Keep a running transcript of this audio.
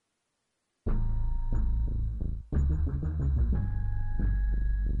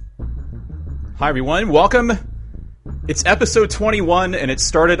Hi, everyone. Welcome. It's episode 21, and it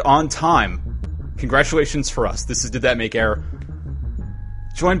started on time. Congratulations for us. This is Did That Make Air?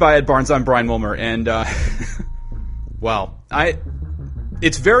 Joined by Ed Barnes, I'm Brian Wilmer, and, well,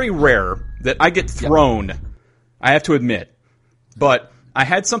 it's very rare that I get thrown, I have to admit, but I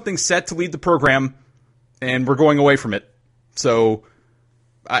had something set to lead the program, and we're going away from it. So,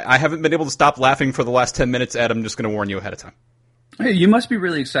 I haven't been able to stop laughing for the last 10 minutes, Ed. I'm just going to warn you ahead of time. Hey, you must be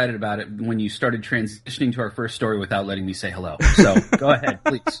really excited about it when you started transitioning to our first story without letting me say hello. So go ahead,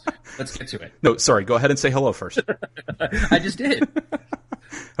 please. Let's get to it. No, sorry. Go ahead and say hello first. I just did.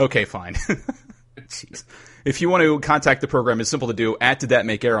 Okay, fine. Jeez. If you want to contact the program, it's simple to do. Did That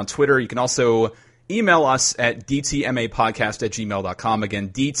Make Air on Twitter. You can also email us at dtmapodcast@gmail.com. Again,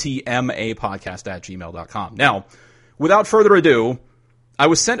 dtmapodcast@gmail.com. Now, without further ado, I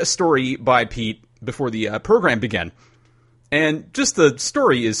was sent a story by Pete before the program began. And just the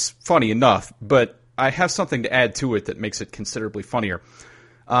story is funny enough, but I have something to add to it that makes it considerably funnier.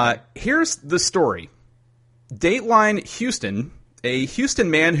 Here's the story. Dateline Houston, a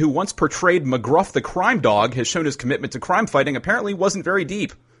Houston man who once portrayed McGruff the crime dog, has shown his commitment to crime fighting apparently wasn't very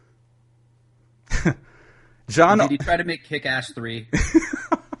deep. John, did he try to make Kick-Ass 3?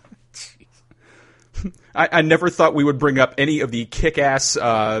 I never thought we would bring up any of the Kick-Ass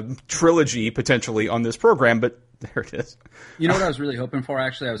trilogy potentially on this program, but there it is. You know what I was really hoping for,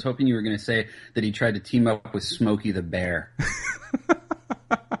 actually? I was hoping you were going to say that he tried to team up with Smokey the Bear.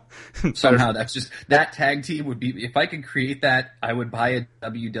 Somehow, that tag team would be, if I could create that, I would buy a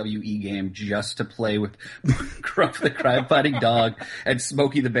WWE game just to play with Gruff the crime fighting dog and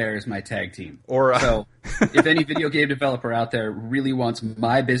Smokey the Bear as my tag team. So, if any video game developer out there really wants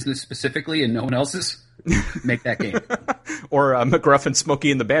my business specifically and no one else's, make that game. Or McGruff and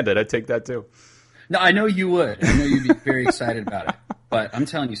Smokey and the Bandit, I'd take that too. No, I know you would. I know you'd be very excited about it. But I'm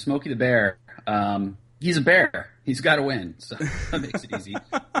telling you, Smokey the Bear, he's a bear. He's got to win, so that makes it easy.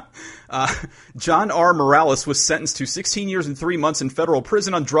 John R. Morales was sentenced to 16 years and 3 months in federal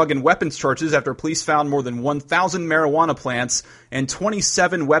prison on drug and weapons charges after police found more than 1,000 marijuana plants and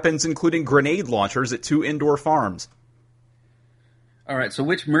 27 weapons, including grenade launchers, at 2 indoor farms. All right, so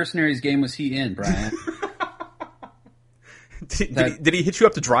which Mercenaries game was he in, Brian? Did he hit you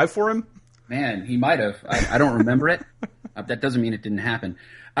up to drive for him? Man, he might have. I don't remember it. That doesn't mean it didn't happen.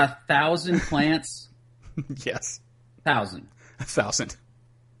 1,000 plants? Yes. 1,000. 1,000.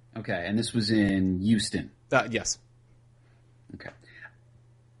 Okay, and this was in Houston? Yes. Okay.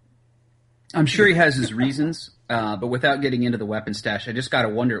 I'm sure he has his reasons, but without getting into the weapon stash, I just got to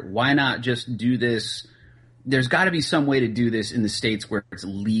wonder, why not just do this? There's got to be some way to do this in the states where it's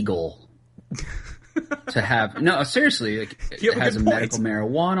legal to have... No, seriously. Like, it has a medical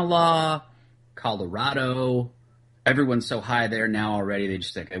marijuana law. Colorado, everyone's so high there now already, they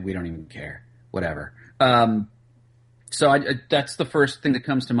just like, we don't even care, whatever. So that's the first thing that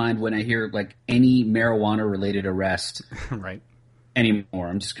comes to mind when I hear like any marijuana related arrest right anymore.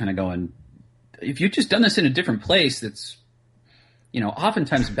 I'm just kind of going, if you've just done this in a different place that's,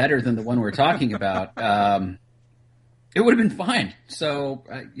 oftentimes better than the one we're talking about, it would have been fine. So,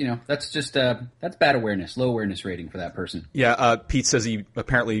 that's just, that's bad awareness, low awareness rating for that person. Yeah, Pete says he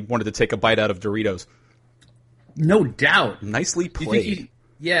apparently wanted to take a bite out of Doritos. No doubt. Nicely played.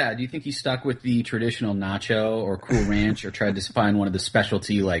 Do you think he stuck with the traditional nacho or Cool Ranch or tried to find one of the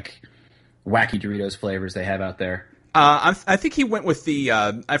specialty, like, wacky Doritos flavors they have out there? I think he went with the,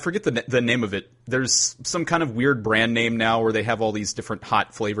 I forget the name of it. There's some kind of weird brand name now where they have all these different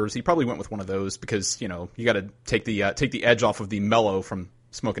hot flavors. He probably went with one of those because, you got to take the edge off of the mellow from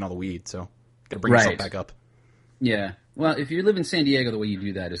smoking all the weed. So got to bring yourself back up. Yeah. Well, if you live in San Diego, the way you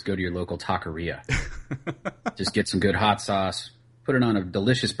do that is go to your local taqueria. Just get some good hot sauce, put it on a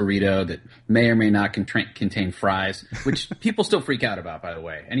delicious burrito that may or may not contain fries, which people still freak out about, by the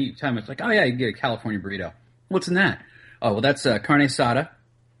way. Anytime it's like, oh yeah, you get a California burrito. What's in that? Oh, well, that's carne asada.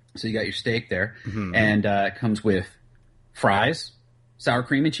 So you got your steak there. Mm-hmm. And it comes with fries, sour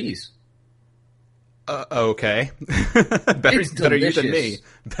cream, and cheese. Okay. better you than me.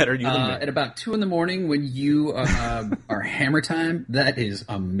 Better you than me. At about 2 a.m. when you are hammer time, that is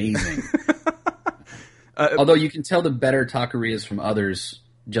amazing. Although you can tell the better taquerias from others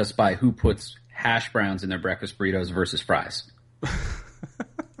just by who puts hash browns in their breakfast burritos versus fries.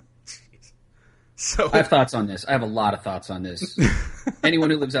 So I have thoughts on this. I have a lot of thoughts on this. Anyone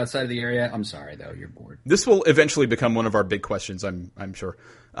who lives outside of the area, I'm sorry, though, you're bored. This will eventually become one of our big questions, I'm sure.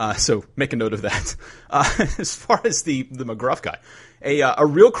 So make a note of that. As far as the McGruff guy, a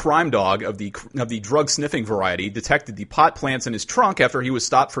real crime dog of the drug sniffing variety detected the pot plants in his trunk after he was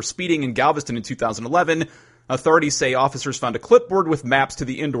stopped for speeding in Galveston in 2011. Authorities say officers found a clipboard with maps to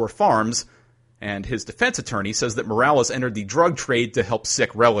the indoor farms. And his defense attorney says that Morales entered the drug trade to help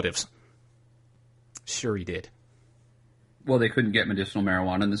sick relatives. Sure he did. Well, they couldn't get medicinal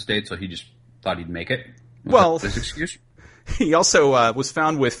marijuana in the state, so he just thought he'd make it. Well, this excuse. He also was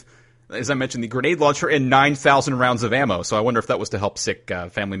found with, as I mentioned, the grenade launcher and 9,000 rounds of ammo. So I wonder if that was to help sick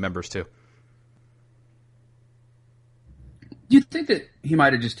family members too. You'd think that he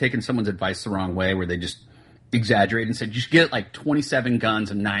might have just taken someone's advice the wrong way, where they just exaggerated and said, "You should get like 27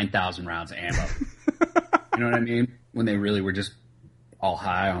 guns and 9,000 rounds of ammo." You know what I mean? When they really were just all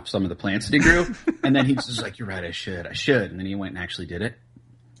high off some of the plants that he grew. And then he was just like, "You're right, I should. And then he went and actually did it.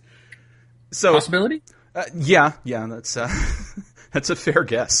 So possibility? Yeah, that's that's a fair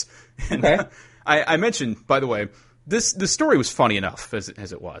guess. And, okay. I mentioned, by the way, the story was funny enough as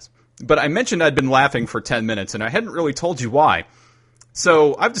it was, but I mentioned I'd been laughing for 10 minutes and I hadn't really told you why.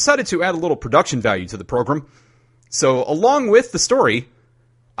 So I've decided to add a little production value to the program. So along with the story,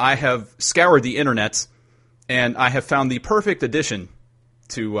 I have scoured the internet and I have found the perfect addition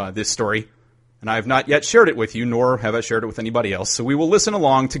to this story. And I have not yet shared it with you, nor have I shared it with anybody else. So we will listen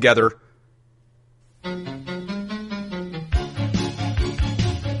along together. Never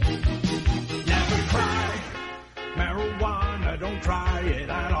try marijuana, don't try it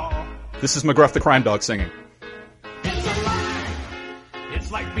at all. This is McGruff the Crime Dog singing. It's a lie.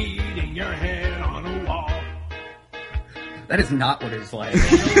 It's like beating your head on a wall. That is not what it's like.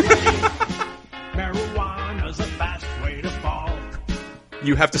 Marijuana's a fast way to fall.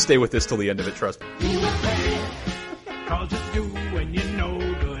 You have to stay with this till the end of it, trust me. Cause it's doing you no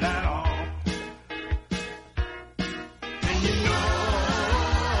good at all. And you know,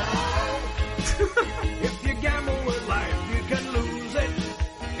 if you gamble with life, you can lose it.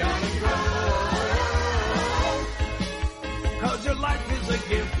 Gotta grow. Cause your life is a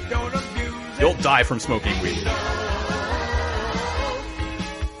gift, don't abuse it. You'll die from smoking weed.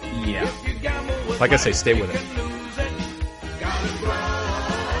 Yeah. Like I say, stay with it.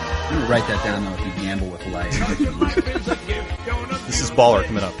 I'm going to write that down, though, if you gamble with life. This is Baller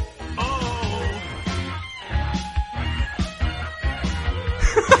coming up.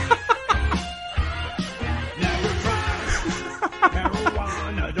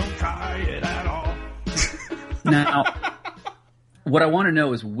 Marijuana, don't try it at all. Now, what I want to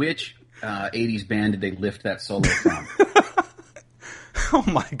know is which 80s band did they lift that solo from? Oh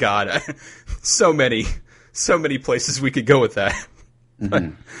my God. So many places we could go with that.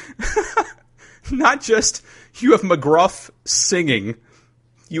 Mm-hmm. Not just you have McGruff singing,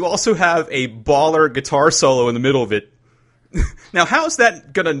 you also have a Baller guitar solo in the middle of it. Now, how is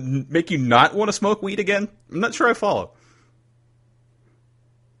that going to make you not want to smoke weed again? I'm not sure I follow.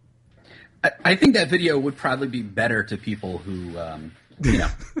 I think that video would probably be better to people who,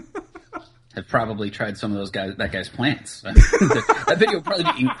 have probably tried some of that guy's plants. That video would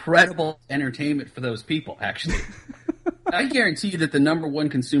probably be incredible entertainment for those people, actually. I guarantee you that the number one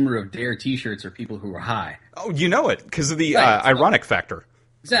consumer of Dare t-shirts are people who are high. Oh, you know it, because of the Right. ironic factor.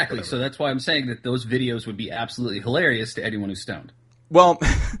 Exactly. Whatever. So that's why I'm saying that those videos would be absolutely hilarious to anyone who's stoned. Well,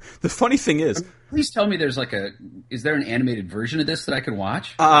 the funny thing is... Please tell me is there an animated version of this that I could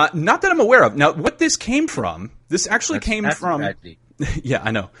watch? Not that I'm aware of. Now, what this came from, this actually came That's from... a tragedy. Yeah, I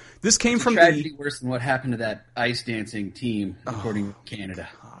know. This came It's from a tragedy worse than what happened to that ice dancing team, according to Canada.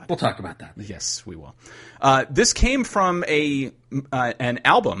 We'll talk about that. Yes, we will. This came from an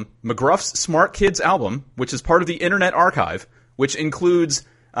album, McGruff's Smart Kids album, which is part of the Internet Archive, which includes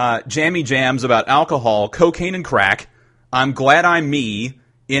jammy jams about alcohol, cocaine and crack, I'm Glad I'm Me,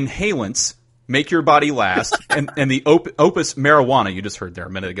 Inhalants, Make Your Body Last, and the opus Marijuana you just heard there a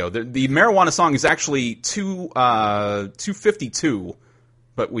minute ago. The Marijuana song is actually 252,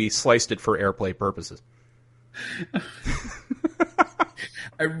 but we sliced it for airplay purposes.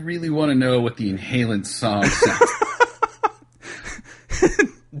 I really want to know what the Inhalant song sounds like.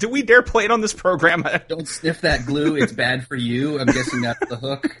 Do we dare play it on this program? Don't sniff that glue, it's bad for you. I'm guessing that's the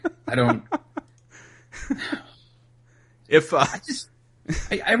hook. I don't... If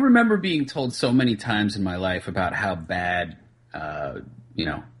I remember being told so many times in my life about how bad,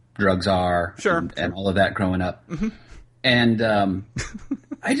 drugs are, Sure. and all of that growing up, and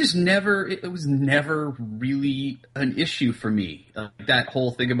I just it was never really an issue for me. That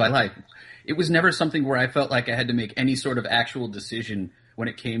whole thing of my life, it was never something where I felt like I had to make any sort of actual decision when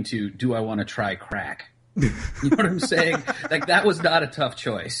it came to, do I want to try crack? You know what I'm saying? Like, that was not a tough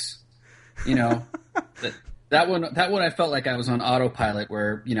choice. You know, that one I felt like I was on autopilot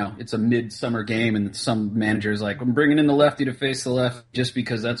where, it's a midsummer game and some manager's like, I'm bringing in the lefty to face the left just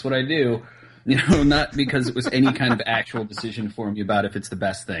because that's what I do. Not because it was any kind of actual decision for me about if it's the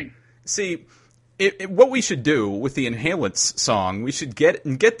best thing. See, what we should do with the Inhalants song, we should get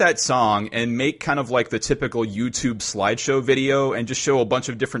that song and make kind of like the typical YouTube slideshow video and just show a bunch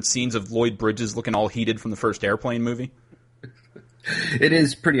of different scenes of Lloyd Bridges looking all heated from the first Airplane movie. It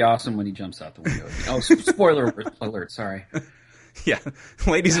is pretty awesome when he jumps out the window. Oh, spoiler alert, sorry. Yeah.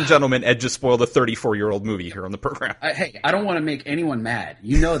 Ladies and gentlemen, Ed just spoiled a 34-year-old movie here on the program. Hey, I don't want to make anyone mad.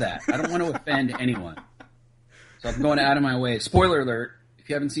 You know that. I don't want to offend anyone. So I'm going out of my way. Spoiler alert. If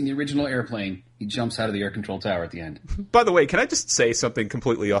you haven't seen the original Airplane, he jumps out of the air control tower at the end. By the way, can I just say something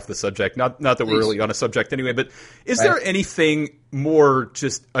completely off the subject? Not that Please. We're really on a subject anyway, but is there anything more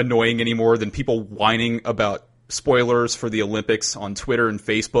just annoying anymore than people whining about spoilers for the Olympics on Twitter and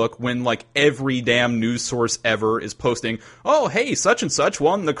Facebook when like every damn news source ever is posting, oh, hey, such and such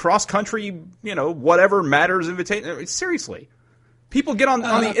won the cross country, whatever matters invitation. Seriously. People get on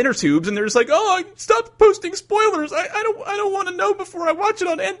the inner tubes and they're just like, oh, stop posting spoilers. I don't want to know before I watch it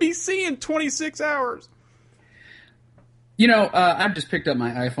on NBC in 26 hours. I've just picked up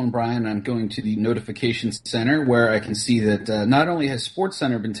my iPhone, Brian, and I'm going to the notifications center where I can see that not only has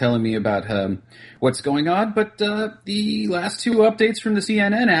SportsCenter been telling me about what's going on, but the last two updates from the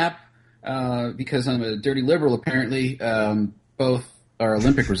CNN app, because I'm a dirty liberal apparently, both are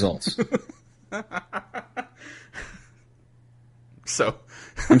Olympic results. So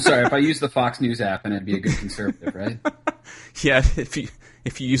I'm sorry, if I use the Fox News app, and I'd be a good conservative, right? Yeah, if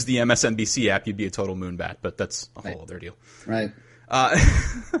you use the MSNBC app, you'd be a total moonbat, but that's a whole other deal. Right.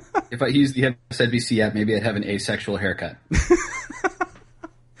 If I use the MSNBC app, maybe I'd have an asexual haircut.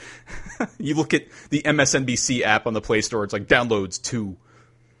 You look at the MSNBC app on the Play Store, it's like downloads 2.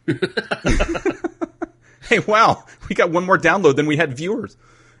 Hey, wow, we got one more download than we had viewers.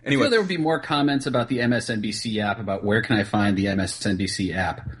 Anyway, I feel there would be more comments about the MSNBC app about where can I find the MSNBC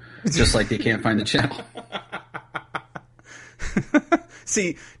app, just like they can't find the channel.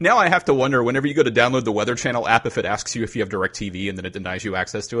 See, now I have to wonder whenever you go to download the Weather Channel app if it asks you if you have DirecTV and then it denies you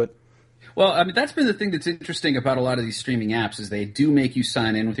access to it. Well, I mean, that's been the thing that's interesting about a lot of these streaming apps is they do make you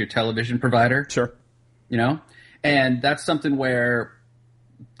sign in with your television provider. Sure. And that's something where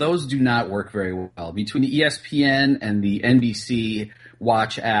those do not work very well. Between the ESPN and the NBC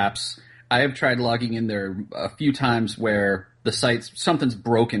Watch apps, I have tried logging in there a few times where the something's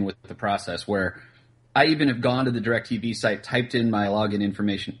broken with the process, where I even have gone to the DirecTV site, typed in my login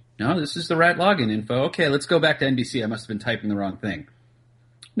information. No, this is the right login info. Okay, let's go back to NBC. I must have been typing the wrong thing.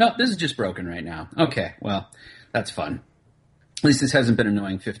 No, this is just broken right now. Okay, well, that's fun. At least this hasn't been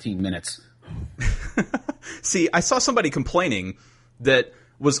annoying 15 minutes. See, I saw somebody complaining that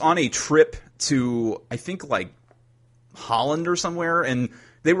was on a trip to, I think, like Holland or somewhere, and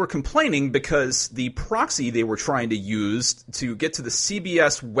they were complaining because the proxy they were trying to use to get to the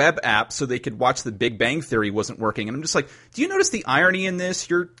CBS web app so they could watch The Big Bang Theory wasn't working. And I'm just like, do you notice the irony in this?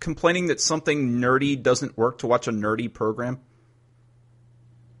 You're complaining that something nerdy doesn't work to watch a nerdy program?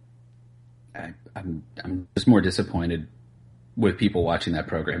 I'm just more disappointed with people watching that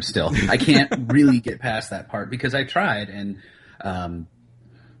program still. I can't really get past that part because I tried. And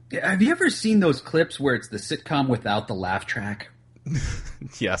have you ever seen those clips where it's the sitcom without the laugh track?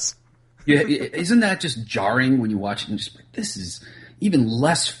 Yes. Yeah, isn't that just jarring when you watch it and just like, this is even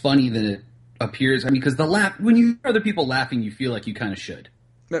less funny than it appears? I mean, because when you hear other people laughing, you feel like you kind of should.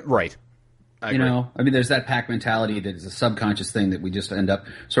 Right. I agree. There's that pack mentality that is a subconscious thing that we just end up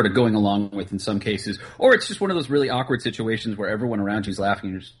sort of going along with in some cases. Or it's just one of those really awkward situations where everyone around you is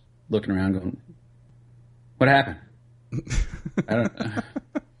laughing and you're just looking around going, what happened? I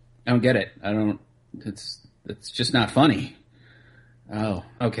don't get it. It's just not funny. Oh,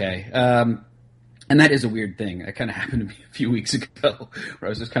 okay. And that is a weird thing. That kind of happened to me a few weeks ago where I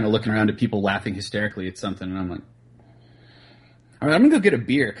was just kind of looking around at people laughing hysterically at something and I'm like, all right, I'm going to go get a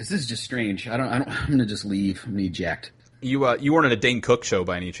beer because this is just strange. I'm going to just leave. I'm going to eject. You weren't at a Dane Cook show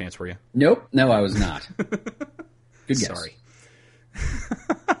by any chance, were you? Nope. No, I was not. Good guess. Sorry.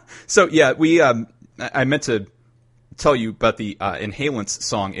 So, yeah, I meant to tell you about the Inhalants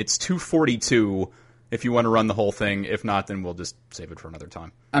song. It's 2:42 if you want to run the whole thing. If not, then we'll just save it for another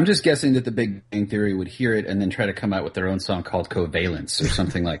time. I'm just guessing that the Big Bang Theory would hear it and then try to come out with their own song called Covalence or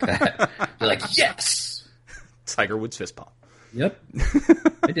something like that. They're like, yes! Tiger Woods fist pump. Yep.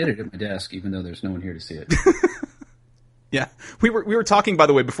 I did it at my desk, even though there's no one here to see it. Yeah. We were talking, by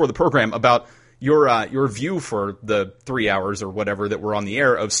the way, before the program about your view for the 3 hours or whatever that were on the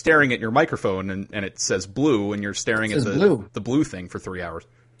air of staring at your microphone and it says blue and you're staring at the blue thing for 3 hours.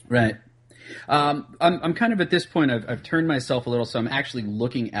 Right. I'm kind of at this point, I've turned myself a little, so I'm actually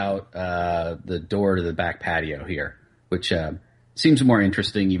looking out the door to the back patio here, which seems more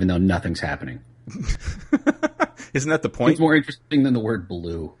interesting even though nothing's happening. Isn't that the point? It's more interesting than the word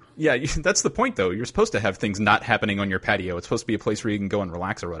blue. Yeah, that's the point, though. You're supposed to have things not happening on your patio. It's supposed to be a place where you can go and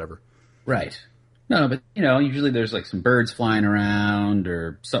relax or whatever. Right. No, but, usually there's like some birds flying around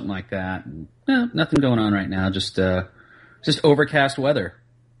or something like that. And, nothing going on right now. Just overcast weather.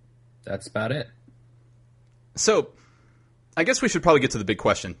 That's about it. So, I guess we should probably get to the big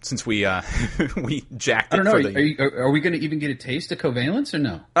question since we we jacked it. I don't know. For are we going to even get a taste of Covalence or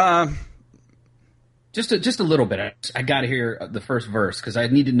no? Just a little bit. I got to hear the first verse because I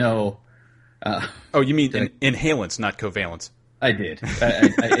need to know. Oh, you mean inhalants, not covalence? I did. I,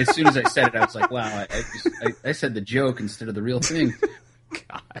 as soon as I said it, I was like, wow, I said the joke instead of the real thing.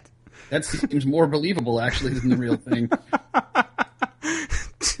 God. That seems more believable, actually, than the real thing.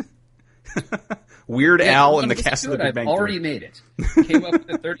 Weird Al and the cast of the Big Bang I've already made it. Came up with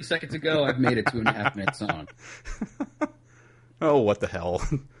it 30 seconds ago. I've made a 2.5-minute song. Oh, what the hell.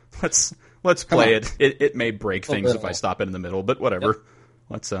 Let's play it. It may break things if I stop it in the middle, but whatever.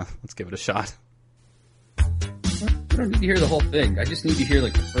 Yep. Let's give it a shot. I don't need to hear the whole thing. I just need to hear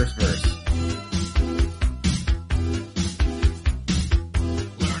like the first verse.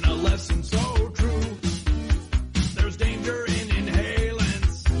 Learn a lesson so true. There's danger in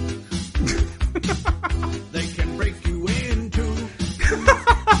inhalants. They can break you in two.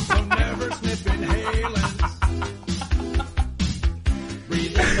 So never sniff inhalants.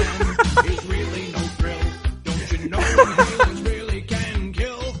 Breathing them is really no thrill. Don't you know inhalants really can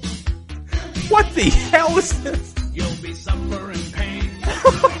kill? What the hell is this? You'll be suffering pain.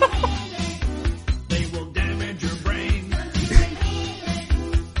 They will damage your brain.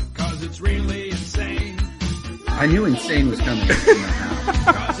 'Cause it's really insane. I knew insane was coming.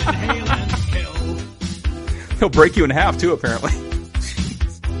 'Cause inhalants kill. He'll break you in half, too, apparently.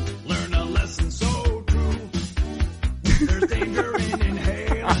 Learn a lesson so true. There's danger in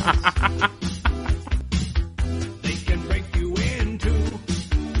inhalants. They can break you in two.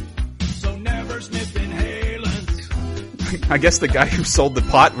 So never sniff inhalants. I guess the guy who sold the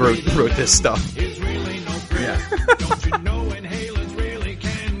pot wrote this stuff. It's really no thrill. Yeah. Don't you know inhalants really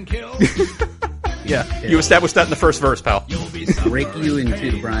can kill? Yeah, you established that in the first verse, pal. You'll be Break suffering you in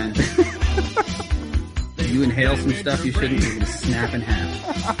pain. two, Brian. You inhale some stuff you shouldn't, you're going to snap in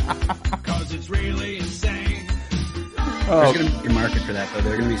half. 'Cause it's really insane. There's going to be a market for that, though.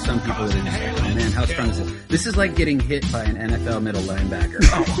 There are going to be some people that are just like, oh man, how strong is this? This is like getting hit by an NFL middle linebacker.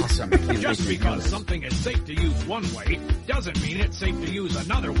 Oh, awesome. I can't Just wait to because know this. something is safe to use one way doesn't mean it's safe to use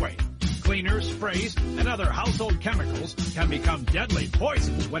another way. Cleaners, sprays, and other household chemicals can become deadly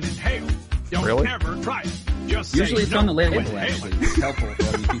poisons when inhaled. Don't Really? ever try it. Just Usually say it's no on the label, to actually. inhaling. It's helpful for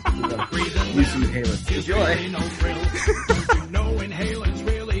all you people who love Breathing use some them inhalants. is really Enjoy. no thrill. Don't you know inhalants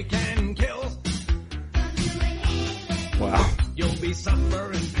really can kill? Wow. You'll be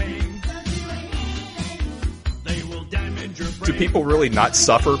suffering pain. They will damage your brain. Do people really not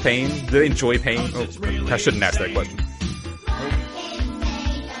suffer pain? Do they enjoy pain? Oh, I shouldn't ask that question.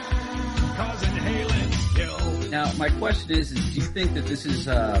 'Cause inhalants kill. Now, my question is do you think that this is,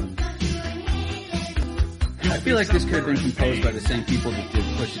 I feel like this could have been composed by the same people that did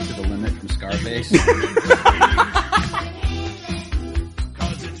Push It to the Limit from Scarface.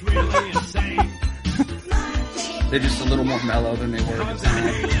 'Cause it's really insane. They're just a little more mellow than they were at the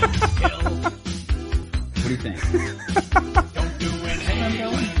time. Inhalants kill. What do you think? Don't do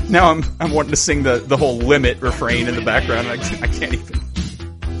inhalants. Now I'm wanting to sing the whole Limit refrain in the background. I can't even.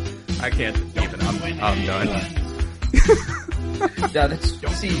 I'm done. Yeah,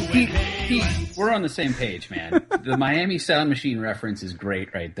 we're on the same page, man. The Miami Sound Machine reference is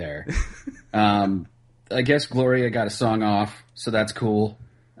great right there. I guess Gloria got a song off, so that's cool.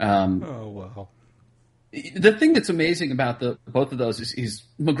 Oh wow. The thing that's amazing about both of those is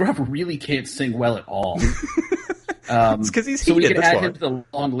McGruff really can't sing well at all. It's because he's so we heated. could That's add why. him to the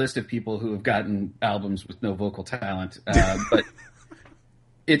long list of people who have gotten albums with no vocal talent. But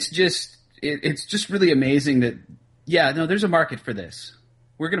it's just really amazing that, yeah, no, there's a market for this.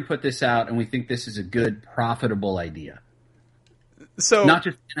 We're going to put this out, and we think this is a good, profitable idea. So Not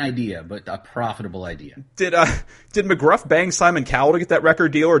just an idea, but a profitable idea. did McGruff bang Simon Cowell to get that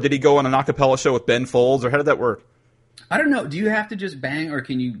record deal, or did he go on an a cappella show with Ben Folds, or how did that work? I don't know. Do you have to just bang, or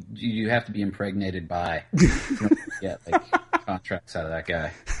do you have to be impregnated by? Yeah, like contracts out of that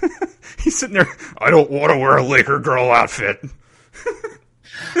guy. He's sitting there. I don't want to wear a Laker girl outfit.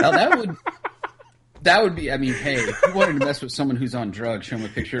 Now that would be. I mean, hey, if you wanted to mess with someone who's on drugs, show them a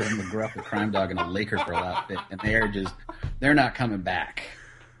picture of McGruff, the crime dog, in a Laker girl outfit, and they're not coming back.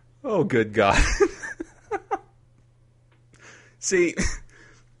 Oh, good God. See,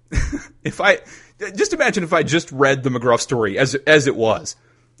 just imagine if I just read the McGruff story as it was.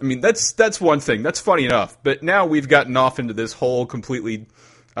 I mean, that's one thing. That's funny enough. But now we've gotten off into this whole completely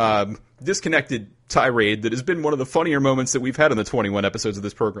disconnected tirade that has been one of the funnier moments that we've had in the 21 episodes of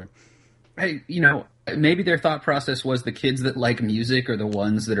this program. Hey, maybe their thought process was the kids that like music are the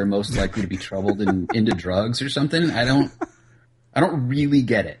ones that are most likely to be troubled and into drugs or something. I don't really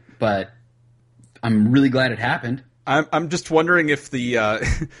get it, but I'm really glad it happened. I'm just wondering if the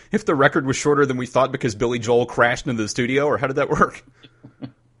if the record was shorter than we thought because Billy Joel crashed into the studio, or how did that work?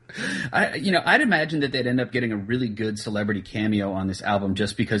 I'd imagine that they'd end up getting a really good celebrity cameo on this album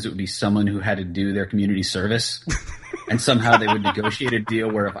just because it would be someone who had to do their community service, and somehow they would negotiate a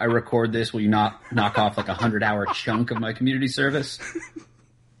deal where if I record this, will you not knock off like a 100-hour chunk of my community service?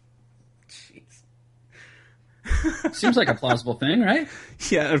 Seems like a plausible thing, right?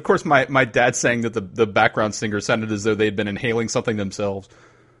 Yeah, and of course my dad saying that the background singer sounded as though they'd been inhaling something themselves.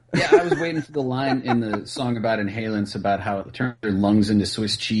 Yeah, I was waiting for the line in the song about inhalants about how it turns their lungs into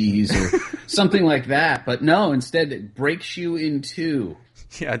Swiss cheese or something like that. But no, instead it breaks you in two.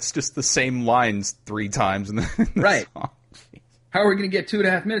 Yeah, it's just the same lines 3 times in the right. song. How are we going to get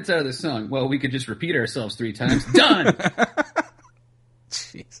 2.5 minutes out of this song? Well, we could just repeat ourselves 3 times. Done!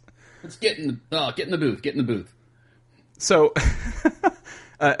 Jeez. Let's get in the booth. Get in the booth. So,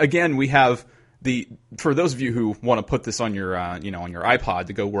 again, we have for those of you who want to put this on your, on your iPod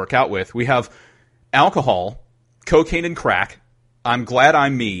to go work out with, we have alcohol, cocaine and crack, I'm Glad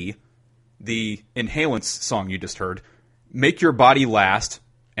I'm Me, the Inhalants song you just heard, Make Your Body Last,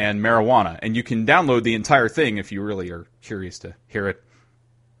 and Marijuana. And you can download the entire thing if you really are curious to hear it.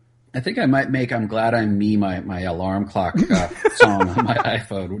 I think I might make I'm Glad I'm Me my alarm clock song on my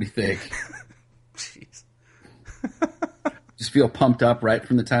iPhone. What do you think? Jeez. Just feel pumped up right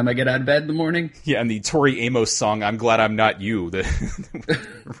from the time I get out of bed in the morning. Yeah, and the Tori Amos song, I'm Glad I'm Not You, that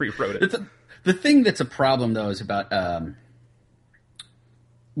rewrote it. The thing that's a problem, though, is about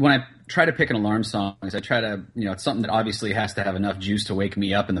when I try to pick an alarm song, is I try to, it's something that obviously has to have enough juice to wake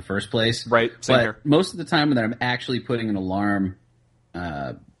me up in the first place. Right, same but here. Most of the time when I'm actually putting an alarm,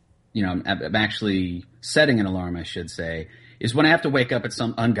 I'm actually setting an alarm, I should say, is when I have to wake up at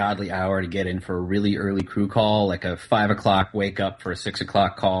some ungodly hour to get in for a really early crew call, like a 5 o'clock wake up for a 6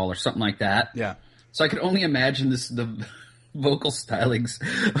 o'clock call or something like that. Yeah. So I could only imagine the vocal stylings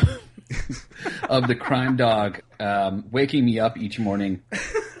of the Crime Dog waking me up each morning,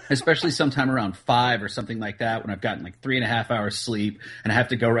 especially sometime around 5 or something like that when I've gotten like 3.5 hours sleep and I have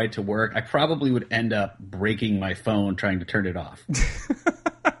to go right to work. I probably would end up breaking my phone trying to turn it off.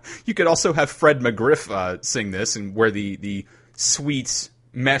 You could also have Fred McGriff sing this and wear the sweet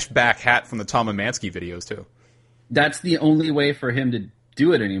mesh back hat from the Tom Amansky videos, too. That's the only way for him to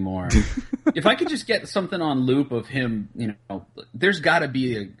do it anymore. If I could just get something on loop of him, there's got to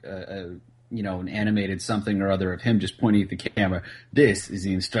be an animated something or other of him just pointing at the camera. This is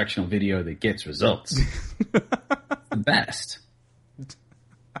the instructional video that gets results. The best.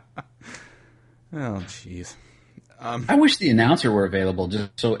 Oh, jeez. I wish the announcer were available,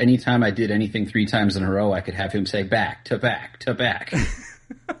 just so anytime I did anything 3 times in a row, I could have him say back to back to back.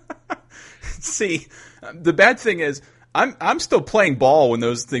 See, the bad thing is, I'm still playing ball when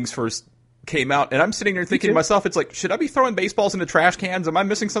those things first came out, and I'm sitting there thinking to myself, it's like, should I be throwing baseballs into trash cans? Am I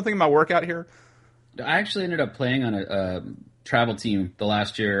missing something in my workout here? I actually ended up playing on a travel team the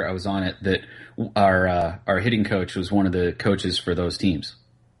last year I was on it that our hitting coach was one of the coaches for those teams.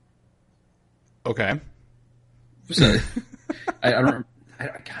 Okay. So I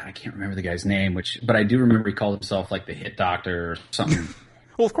can't remember the guy's name, but I do remember he called himself like the hit doctor or something.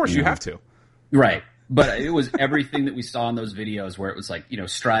 Well, of course you have to. Right. But it was everything that we saw in those videos where it was like,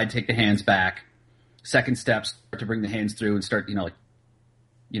 stride, take the hands back, second step, start to bring the hands through and start,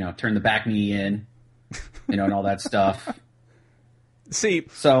 turn the back knee in, and all that stuff. See,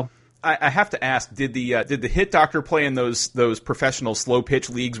 so I have to ask, did the hit doctor play in those professional slow pitch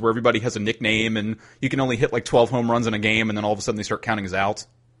leagues where everybody has a nickname and you can only hit like 12 home runs in a game and then all of a sudden they start counting as outs?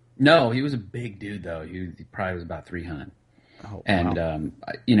 No, he was a big dude though. He probably was about 300. Oh, and,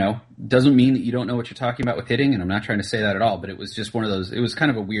 wow. Doesn't mean that you don't know what you're talking about with hitting, and I'm not trying to say that at all, but it was just one of those, it was kind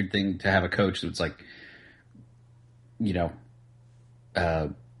of a weird thing to have a coach that's like,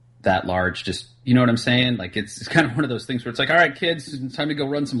 that large, just, you know what I'm saying? Like, it's kind of one of those things where it's like, all right, kids, it's time to go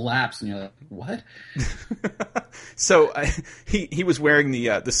run some laps, and you're like, what? So, he was wearing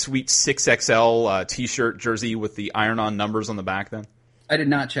the sweet 6XL t-shirt jersey with the iron-on numbers on the back then? I did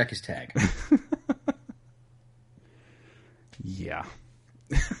not check his tag. Yeah.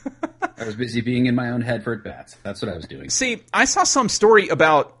 I was busy being in my own head for at-bats. That's what I was doing. See, I saw some story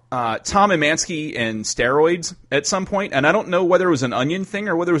about Tom Emanski and steroids at some point, and I don't know whether it was an Onion thing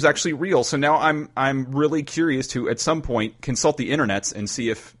or whether it was actually real. So now I'm really curious to, at some point, consult the internets and see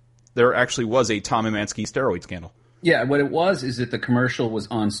if there actually was a Tom Emanski steroid scandal. Yeah, what it was is that the commercial was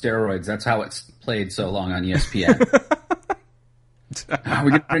on steroids. That's how it's played so long on ESPN. Are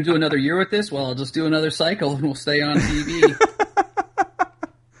we going to do another year with this? Well, I'll just do another cycle and we'll stay on TV.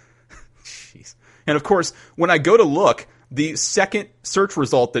 Jeez. And of course, when I go to look, the second search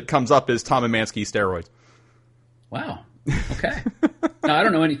result that comes up is Tom Emanski steroids. Wow. Okay. Now, I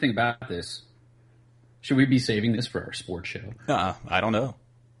don't know anything about this. Should we be saving this for our sports show? I don't know.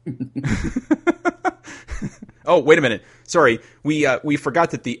 Oh, wait a minute. Sorry. We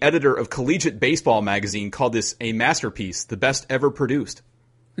forgot that the editor of Collegiate Baseball magazine called this a masterpiece, the best ever produced.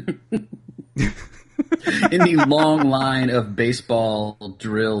 In the long line of baseball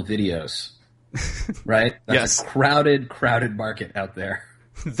drill videos. Right? That's yes. A crowded market out there.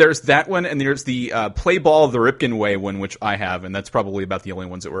 There's that one, and there's the Play Ball the Ripken Way one, which I have, and that's probably about the only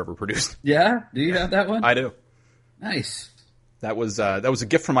ones that were ever produced. Yeah? Do you have that one? I do. Nice. That was a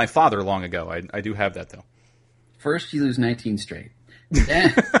gift from my father long ago. I do have that, though. First, you lose 19 straight.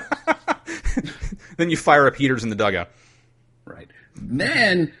 Then you fire up heaters in the dugout. Right.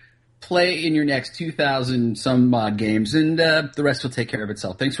 Then play in your next 2,000 some odd games, and the rest will take care of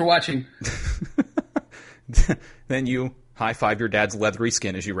itself. Thanks for watching. Then you high-five your dad's leathery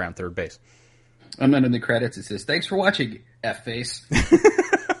skin as you round third base. And then in the credits it says, "Thanks for watching, F-face."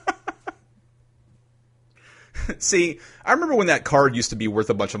 See, I remember when that card used to be worth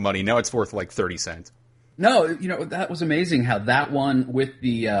a bunch of money. Now it's worth like 30 cents. No, that was amazing how that one with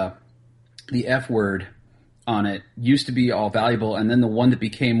the F word on it used to be all valuable, and then the one that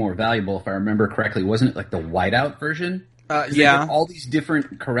became more valuable, if I remember correctly, wasn't it like the whiteout version? Yeah. All these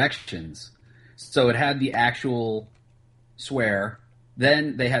different corrections. So it had the actual swear.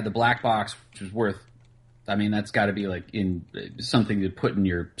 Then they had the black box, which was worth, I mean, that's got to be like in something to put in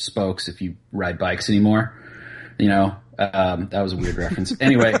your spokes if you ride bikes anymore. That was a weird reference.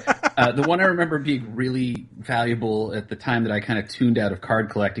 Anyway, the one I remember being really valuable at the time that I kind of tuned out of card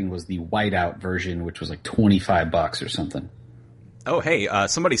collecting was the whiteout version, which was like $25 or something. Oh, hey,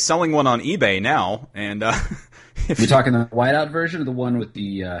 somebody's selling one on eBay now, and you talking the whiteout version or the one with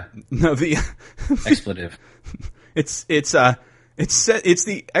the no, the expletive? It's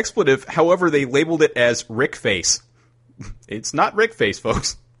the expletive. However, they labeled it as Rick Face. It's not Rick Face,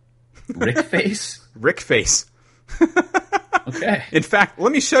 folks. Rick Face? Rick Face. Okay. In fact,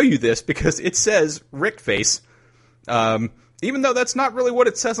 let me show you this because it says Rick Face, even though that's not really what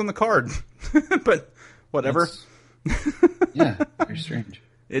it says on the card. But whatever. Yeah, very strange.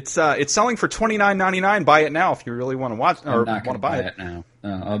 It's selling for $29.99. Buy it now if you really want to watch or want to buy it now.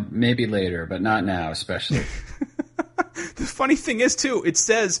 Maybe later, but not now, especially. The funny thing is too, it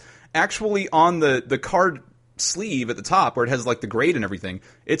says actually on the card sleeve at the top where it has like the grade and everything,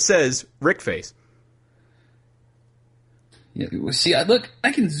 it says Rick Face. Yeah, see, look,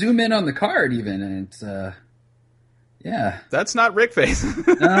 I can zoom in on the card even, and it's, yeah. That's not Rick Face.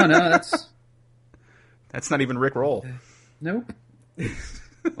 No, that's... That's not even Rick Roll. Nope.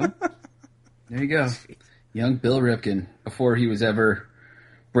 Well, there you go. Young Bill Ripken, before he was ever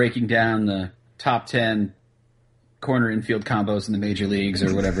breaking down the top 10 corner infield combos in the major leagues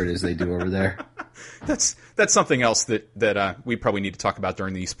or whatever it is they do over there. That's something else that we probably need to talk about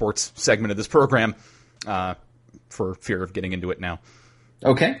during the sports segment of this program, for fear of getting into it now.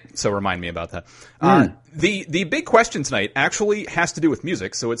 Okay. So remind me about that. The big question tonight actually has to do with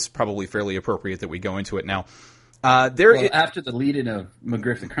music, so it's probably fairly appropriate that we go into it now. After the lead-in of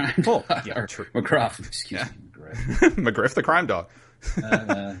McGriff the Crime Dog. Oh, yeah, true. McGruff, excuse me. McGriff. McGriff the Crime Dog.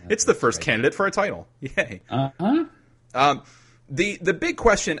 It's the first candidate for a title. Yay. Uh-huh. The big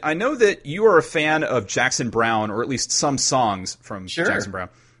question, I know that you are a fan of Jackson Browne, or at least some songs from Jackson Browne.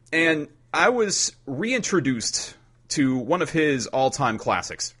 And I was reintroduced to one of his all-time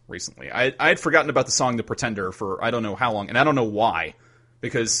classics recently. I had forgotten about the song The Pretender for I don't know how long, and I don't know why,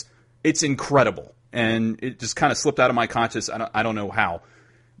 because it's incredible, and it just kind of slipped out of my conscious. I don't know how.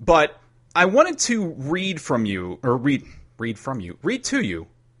 But I wanted to read to you,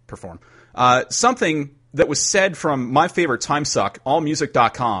 something that was said from my favorite time suck,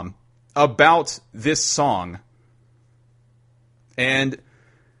 allmusic.com, about this song. And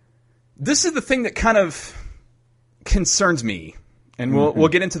this is the thing that kind of concerns me, and we'll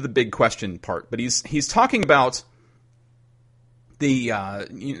get into the big question part. But he's talking about the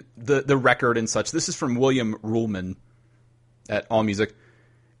record and such. This is from William Ruhlman at AllMusic,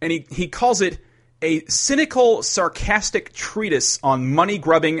 and he calls it a cynical, sarcastic treatise on money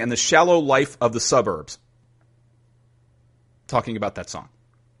grubbing and the shallow life of the suburbs. Talking about that song.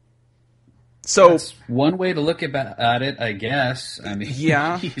 So that's one way to look at it, I guess. I mean,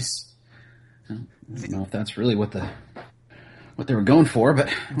 yeah. I don't know if that's really what they were going for,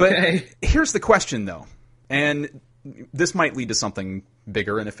 but okay. Here's the question, though, and this might lead to something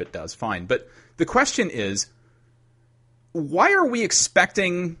bigger, and if it does, fine. But the question is, why are we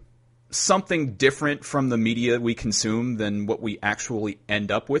expecting something different from the media we consume than what we actually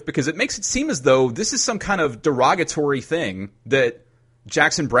end up with? Because it makes it seem as though this is some kind of derogatory thing that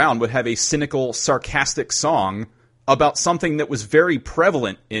Jackson Browne would have a cynical, sarcastic song about something that was very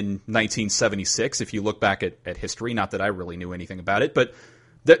prevalent in 1976, if you look back at history. Not that I really knew anything about it, but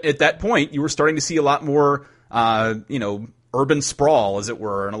at that point, you were starting to see a lot more, urban sprawl, as it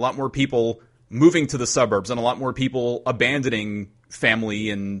were, and a lot more people moving to the suburbs, and a lot more people abandoning family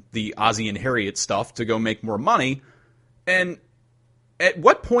and the Ozzie and Harriet stuff to go make more money. And at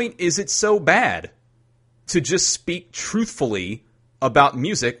what point is it so bad to just speak truthfully about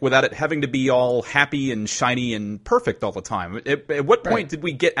music without it having to be all happy and shiny and perfect all the time? At what point did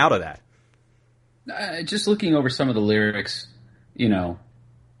we get out of that? Just looking over some of the lyrics,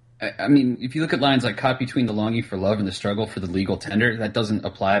 I mean, if you look at lines like "caught between the longing for love and the struggle for the legal tender," that doesn't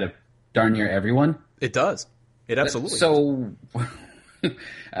apply to darn near everyone. It does. It absolutely so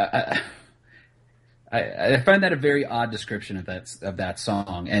I find that a very odd description of that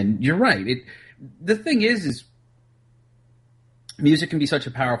song. And you're right. The thing is music can be such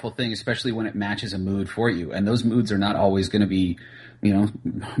a powerful thing, especially when it matches a mood for you. And those moods are not always going to be,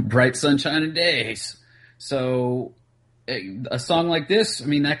 bright sunshine and days. So a song like this, I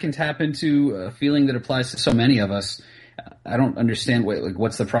mean, that can tap into a feeling that applies to so many of us. I don't understand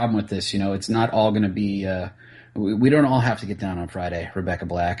what's the problem with this. It's not all going to be. We don't all have to get down on Friday, Rebecca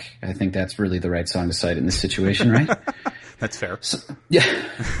Black. I think that's really the right song to cite in this situation, right? That's fair. So, yeah,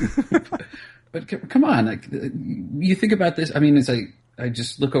 but come on, you think about this. I mean, as I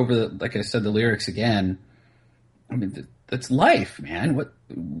just look over like I said, the lyrics again. I mean, that's life, man. What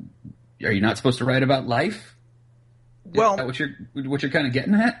are you not supposed to write about life? Well, what you're kind of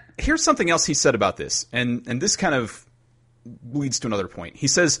getting at? Here's something else he said about this, and this kind of leads to another point. He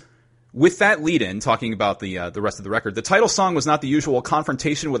says, with that lead-in, talking about the rest of the record, the title song was not the usual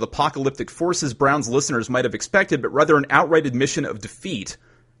confrontation with apocalyptic forces Browne's listeners might have expected, but rather an outright admission of defeat.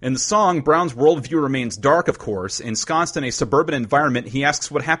 In the song, Browne's worldview remains dark, of course. Ensconced in a suburban environment, he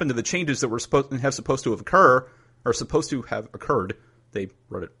asks what happened to the changes that were supposed to have occurred. They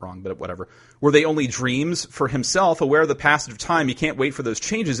wrote it wrong, but whatever. Were they only dreams? For himself, aware of the passage of time, he can't wait for those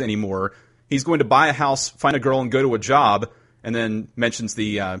changes anymore. He's going to buy a house, find a girl, and go to a job, and then mentions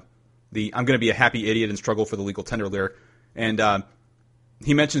the I'm going to be a happy idiot and struggle for the legal tender lyric. And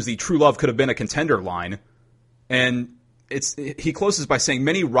he mentions the true love could have been a contender line. And he closes by saying,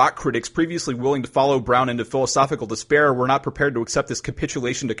 many rock critics previously willing to follow Browne into philosophical despair were not prepared to accept this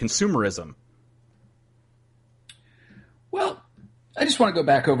capitulation to consumerism. Well, I just want to go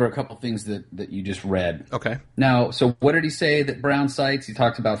back over a couple things that you just read. Okay. Now, so what did he say that Browne cites? He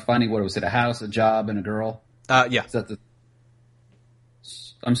talked about finding, what was it, a house, a job, and a girl? Yeah. Is that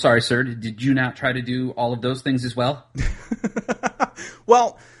I'm sorry, sir. Did you not try to do all of those things as well?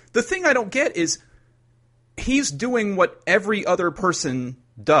 Well, the thing I don't get is he's doing what every other person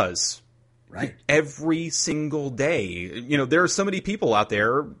does. Right. Every single day. There are so many people out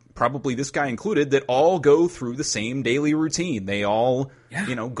there, probably this guy included, that all go through the same daily routine. They all,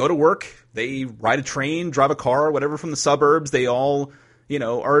 go to work. They ride a train, drive a car, whatever, from the suburbs. They all,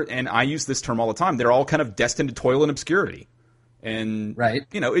 are, and I use this term all the time, they're all kind of destined to toil and obscurity. And, right.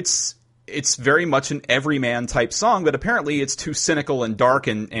 It's very much an everyman type song, but apparently it's too cynical and dark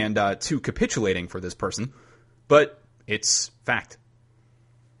and too capitulating for this person. But it's fact.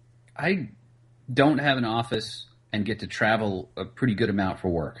 I don't have an office and get to travel a pretty good amount for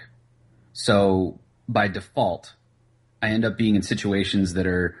work. So by default, I end up being in situations that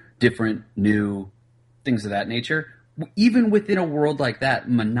are different, new, things of that nature. Even within a world like that,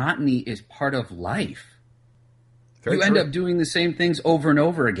 monotony is part of life. Very you true. end up doing the same things over and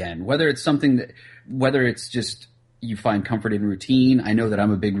over again, whether it's just you find comfort in routine. I know that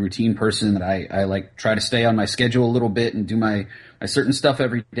I'm a big routine person, that I like try to stay on my schedule a little bit and do my certain stuff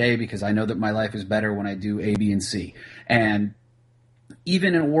every day because I know that my life is better when I do A, B, and C. And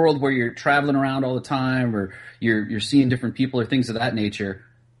even in a world where you're traveling around all the time or you're seeing different people or things of that nature,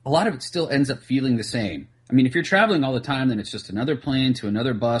 a lot of it still ends up feeling the same. I mean, if you're traveling all the time, then it's just another plane to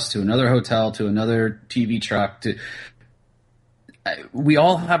another bus to another hotel to another TV truck. We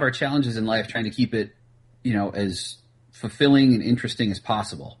all have our challenges in life trying to keep it, as fulfilling and interesting as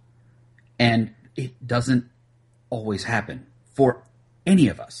possible. And it doesn't always happen for any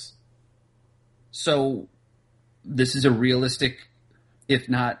of us. So this is a realistic if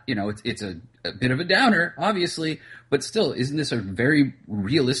not, it's a bit of a downer, obviously, but still, isn't this a very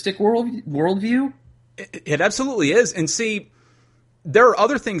realistic worldview? It absolutely is. And see, there are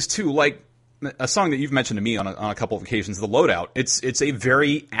other things too, like a song that you've mentioned to me on a couple of occasions, The Loadout. It's a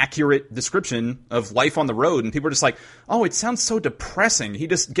very accurate description of life on the road, and people are just like, oh, it sounds so depressing. He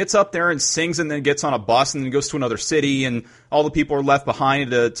just gets up there and sings and then gets on a bus and then goes to another city, and all the people are left behind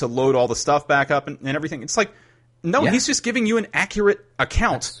to load all the stuff back up and everything. It's like, no, he's just giving you an accurate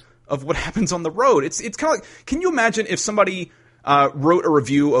account of what happens on the road. It's kind of like, can you imagine if somebody wrote a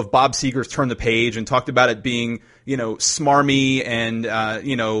review of Bob Seger's Turn the Page and talked about it being, smarmy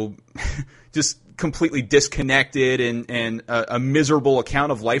and, just completely disconnected and a miserable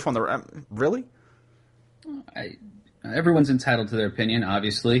account of life on the road? Really? Everyone's entitled to their opinion,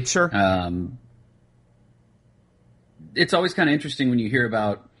 obviously. Sure. It's always kind of interesting when you hear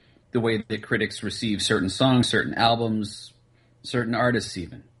about the way that critics receive certain songs, certain albums, certain artists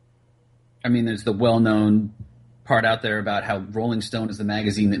even. I mean, there's the well-known part out there about how Rolling Stone is the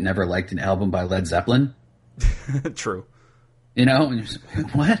magazine that never liked an album by Led Zeppelin. True. And you're just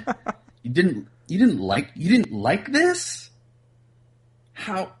like, what? You didn't like this?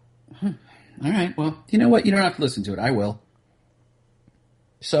 How? All right. Well, you know what? You don't have to listen to it. I will.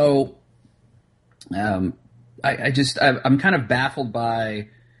 So, I'm kind of baffled by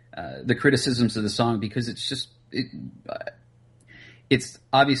the criticisms of the song because it's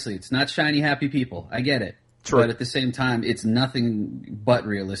obviously it's not shiny, happy people. I get it. True. But at the same time, it's nothing but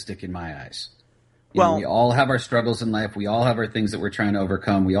realistic in my eyes. We all have our struggles in life. We all have our things that we're trying to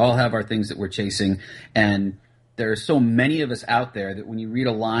overcome. We all have our things that we're chasing. And there are so many of us out there that when you read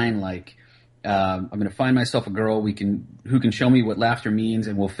a line like, I'm going to find myself a girl who can show me what laughter means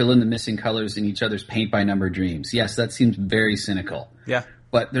and will fill in the missing colors in each other's paint by number dreams. Yes, that seems very cynical. Yeah.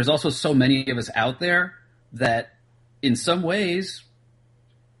 But there's also so many of us out there that in some ways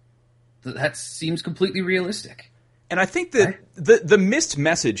that seems completely realistic. And I think that the missed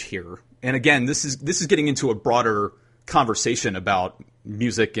message here, and again, this is getting into a broader conversation about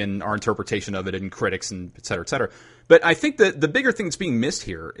music and our interpretation of it and critics and et cetera, et cetera. But I think that the bigger thing that's being missed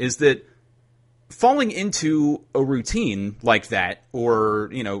here is that falling into a routine like that, or,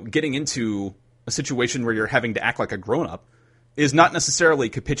 getting into a situation where you're having to act like a grown-up is not necessarily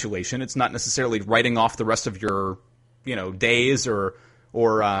capitulation. It's not necessarily writing off the rest of your, days or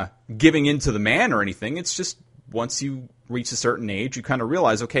giving in to the man or anything. It's just once you reach a certain age, you kind of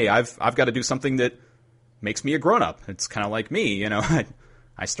realize, okay, I've got to do something that makes me a grown-up. It's kind of like me,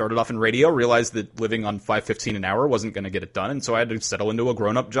 I started off in radio, realized that living on $5.15 an hour wasn't going to get it done, and so I had to settle into a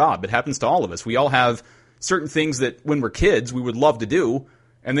grown-up job. It happens to all of us. We all have certain things that when we're kids we would love to do,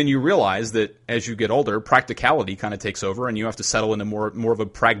 and then you realize that as you get older, practicality kind of takes over, and you have to settle into more of a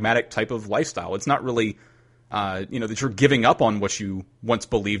pragmatic type of lifestyle. It's not really that you're giving up on what you once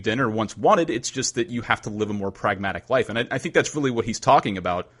believed in or once wanted. It's just that you have to live a more pragmatic life. And I think that's really what he's talking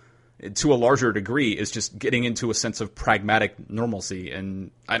about to a larger degree, is just getting into a sense of pragmatic normalcy.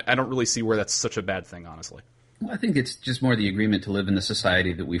 And I don't really see where that's such a bad thing, honestly. Well, I think it's just more the agreement to live in the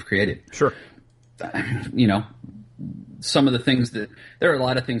society that we've created. Sure. Some of the things there are a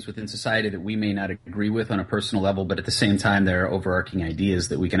lot of things within society that we may not agree with on a personal level, but at the same time, there are overarching ideas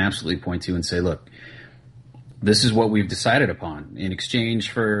that we can absolutely point to and say, look, this is what we've decided upon. In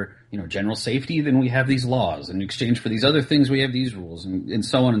exchange for, general safety, then we have these laws. In exchange for these other things, we have these rules, and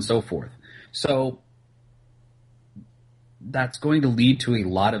so on and so forth. So that's going to lead to a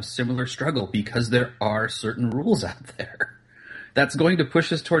lot of similar struggle because there are certain rules out there. That's going to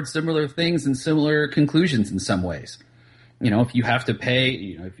push us towards similar things and similar conclusions in some ways. If you have to pay,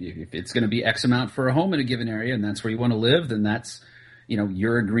 if it's going to be X amount for a home in a given area and that's where you want to live, then that's,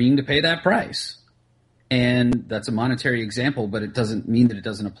 you're agreeing to pay that price. And that's a monetary example, but it doesn't mean that it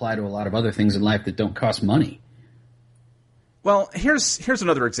doesn't apply to a lot of other things in life that don't cost money. Well, here's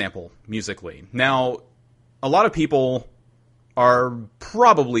another example musically. Now, a lot of people are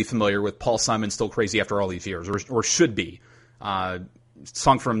probably familiar with Paul Simon's Still Crazy After All These Years, or should be.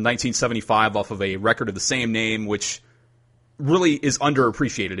 Song from 1975 off of a record of the same name, which really is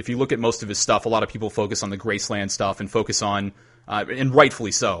underappreciated. If you look at most of his stuff, a lot of people focus on the Graceland stuff and focus on, and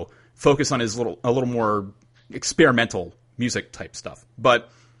rightfully so, focus on his a little more experimental music type stuff.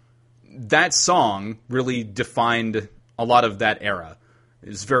 But that song really defined a lot of that era. It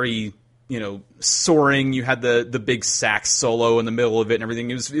was very, soaring. You had the big sax solo in the middle of it and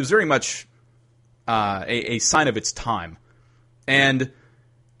everything. It was very much a sign of its time. And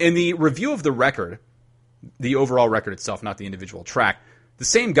in the review of the record, the overall record itself, not the individual track, the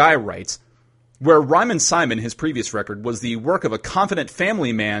same guy writes, Where Ryman Simon, his previous record, was the work of a confident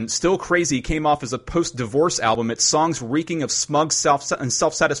family man, Still Crazy came off as a post-divorce album, its songs reeking of smug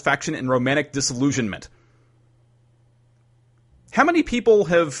self-satisfaction and romantic disillusionment. How many people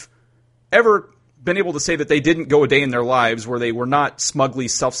have ever been able to say that they didn't go a day in their lives where they were not smugly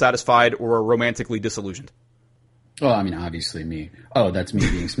self-satisfied or romantically disillusioned? Well, I mean, obviously me. Oh, that's me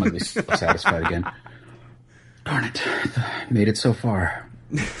being smugly self-satisfied again. Darn it. Made it so far.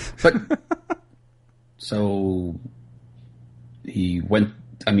 But, so, he went,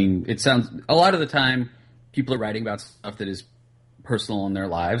 I mean, it sounds, a lot of the time, people are writing about stuff that is personal in their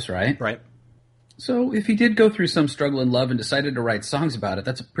lives, right? Right. So if he did go through some struggle in love and decided to write songs about it,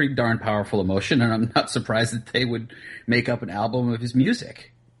 that's a pretty darn powerful emotion, and I'm not surprised that they would make up an album of his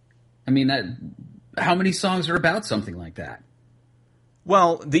music. I mean, how many songs are about something like that?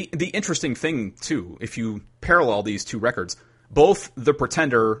 Well, the interesting thing, too, if you parallel these two records, both The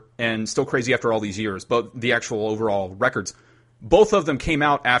Pretender and Still Crazy After All These Years, both the actual overall records, both of them came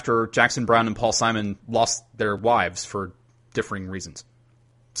out after Jackson Browne and Paul Simon lost their wives for differing reasons.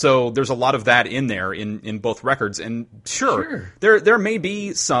 So there's a lot of that in there in both records, and sure. there may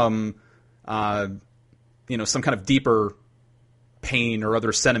be some some kind of deeper pain or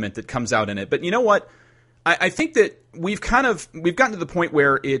other sentiment that comes out in it. But you know what? I think that we've gotten to the point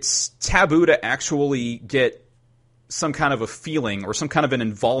where it's taboo to actually get some kind of a feeling or some kind of an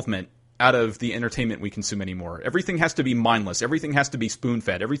involvement out of the entertainment we consume anymore. Everything has to be mindless. Everything has to be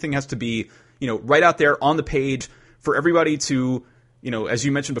spoon-fed. Everything has to be, right out there on the page for everybody to, as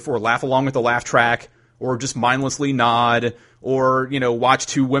you mentioned before, laugh along with the laugh track, or just mindlessly nod, or, watch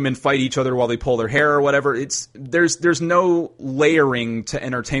two women fight each other while they pull their hair or whatever. There's no layering to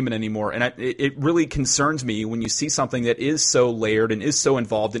entertainment anymore. And it really concerns me when you see something that is so layered and is so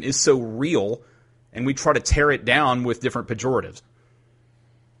involved and is so real, and we try to tear it down with different pejoratives.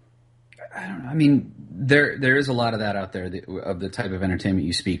 I don't know. I mean, there is a lot of that out there of the type of entertainment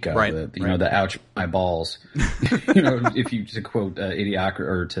you speak of. Right. The ouch my balls. If you to quote Idiocracy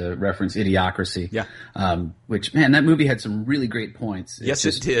or to reference Idiocracy. Yeah. Which, man, that movie had some really great points. Yes,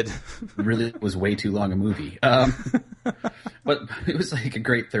 it did. Really was way too long a movie. But it was like a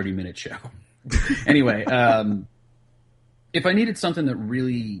great 30-minute show. Anyway, if I needed something that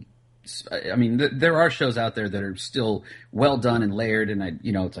really, I mean, there are shows out there that are still well done and layered, and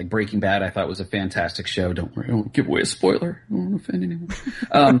it's like Breaking Bad. I thought was a fantastic show. Don't worry, I won't give away a spoiler. I won't offend anyone.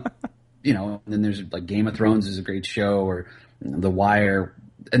 And then there's like Game of Thrones is a great show, or The Wire,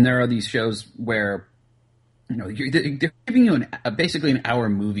 and there are these shows where they're giving you basically an hour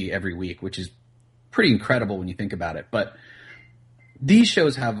movie every week, which is pretty incredible when you think about it. But these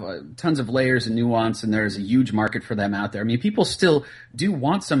shows have tons of layers and nuance, and there's a huge market for them out there. I mean, people still do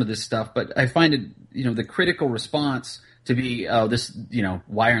want some of this stuff, but I find it, the critical response to be,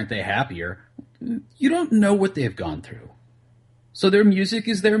 why aren't they happier? You don't know what they've gone through. So their music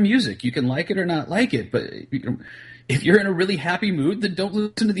is their music. You can like it or not like it, but if you're in a really happy mood, then don't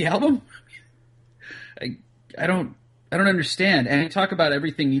listen to the album. I don't understand. And you talk about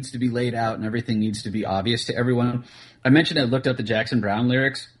everything needs to be laid out and everything needs to be obvious to everyone. I mentioned I looked up the Jackson Browne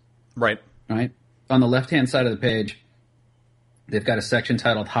lyrics. Right. On the left-hand side of the page, they've got a section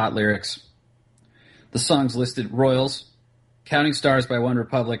titled Hot Lyrics. The songs listed Royals, Counting Stars by One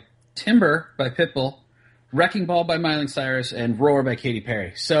Republic, Timber by Pitbull, Wrecking Ball by Miley Cyrus, and Roar by Katy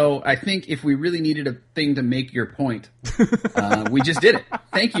Perry. So I think if we really needed a thing to make your point, we just did it.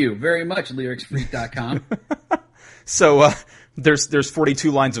 Thank you very much, lyricsfreak.com. So there's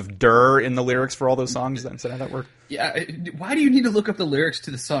 42 lines of "der" in the lyrics for all those songs. Then, is that how that worked? Yeah. Why do you need to look up the lyrics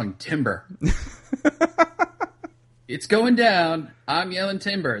to the song Timber? It's going down. I'm yelling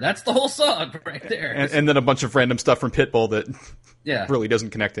timber. That's the whole song right there. And then a bunch of random stuff from Pitbull that really doesn't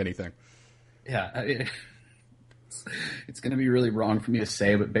connect to anything. Yeah. It's going to be really wrong for me to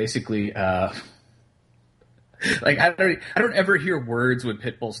say, but basically, I don't ever hear words when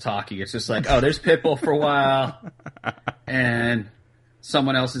Pitbull's talking. It's just like, oh, there's Pitbull for a while, and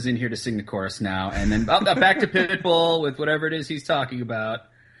someone else is in here to sing the chorus now, and then back to Pitbull with whatever it is he's talking about.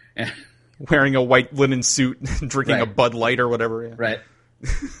 And, wearing a white linen suit, drinking a Bud Light or whatever. Yeah. Right.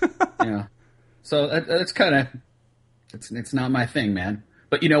 Yeah. So that's kind of, it's not my thing, man.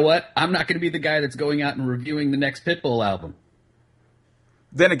 But you know what? I'm not going to be the guy that's going out and reviewing the next Pitbull album.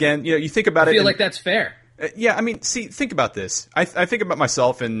 Then again, you think about it. I feel like that's fair. Yeah, I mean, see, think about this. I think about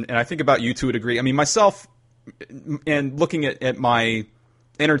myself, and I think about you to a degree. I mean, myself, and looking at my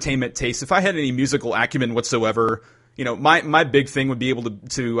entertainment taste, if I had any musical acumen whatsoever, my big thing would be able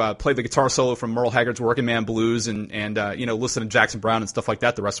to play the guitar solo from Merle Haggard's Working Man Blues and listen to Jackson Browne and stuff like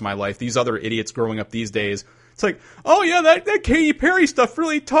that the rest of my life. These other idiots growing up these days, it's like, oh yeah, that Katy Perry stuff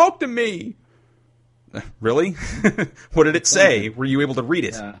really talked to me. Really? What did it say? Were you able to read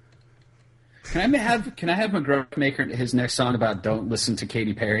it? Can I have McGruff make his next song about don't listen to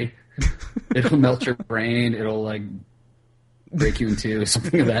Katy Perry? It'll melt your brain. It'll like break you in two,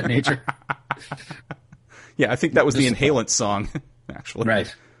 something of that nature. Yeah, I think that was the Inhalant song, actually.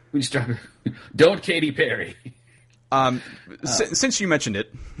 Right. We just don't Katy Perry. Since you mentioned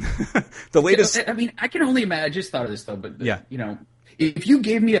it, the latest. I mean, I can only imagine. I just thought of this though, but yeah, if you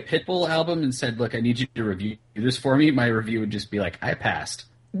gave me a Pitbull album and said, "Look, I need you to review this for me," my review would just be like, "I passed."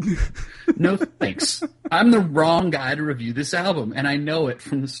 No thanks. I'm the wrong guy to review this album, and I know it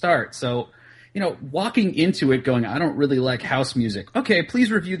from the start. So, walking into it going, I don't really like house music. Okay, please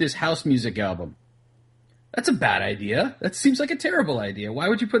review this house music album. That's a bad idea. That seems like a terrible idea. Why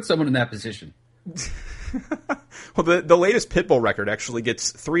would you put someone in that position? Well, the latest Pitbull record actually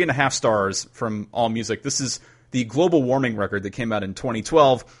gets 3.5 stars from AllMusic. This is the global warming record that came out in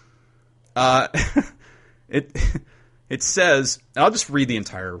 2012. It says, and I'll just read the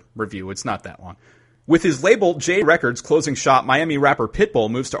entire review. It's not that long. With his label J Records closing shop, Miami rapper Pitbull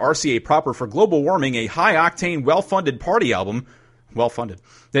moves to RCA proper for Global Warming, a high-octane, well-funded party album. Well-funded.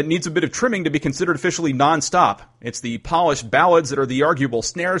 That needs a bit of trimming to be considered officially non-stop. It's the polished ballads that are the arguable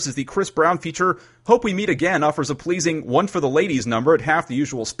snares as the Chris Brown feature Hope We Meet Again offers a pleasing one for the ladies number at half the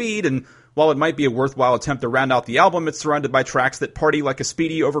usual speed, and while it might be a worthwhile attempt to round out the album, it's surrounded by tracks that party like a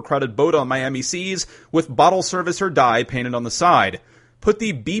speedy, overcrowded boat on Miami seas with bottle service or die painted on the side. Put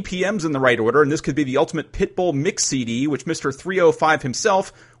the BPMs in the right order, and this could be the ultimate Pitbull mix CD, which Mr. 305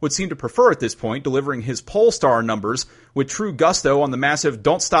 himself would seem to prefer at this point, delivering his Polestar numbers with true gusto on the massive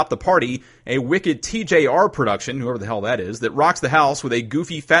Don't Stop the Party, a wicked TJR production, whoever the hell that is, that rocks the house with a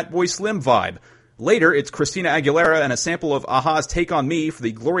goofy Fatboy Slim vibe. Later, it's Christina Aguilera and a sample of Aha's Take On Me for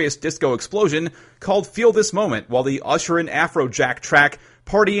the glorious disco explosion called Feel This Moment, while the Usher and Afrojack track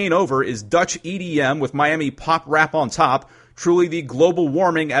Party Ain't Over is Dutch EDM with Miami pop rap on top, truly the global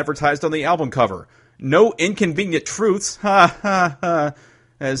warming advertised on the album cover. No inconvenient truths, ha ha ha,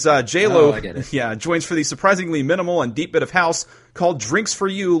 as J-Lo joins for the surprisingly minimal and deep bit of house called Drinks For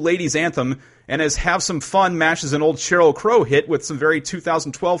You Ladies Anthem, and as Have Some Fun matches an old Sheryl Crow hit with some very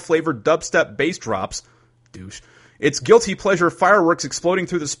 2012 flavored dubstep bass drops. Douche. It's guilty pleasure fireworks exploding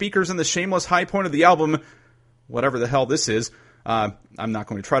through the speakers and the shameless high point of the album, whatever the hell this is. I'm not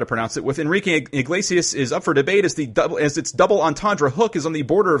going to try to pronounce it. With Enrique Iglesias is up for debate as its double entendre hook is on the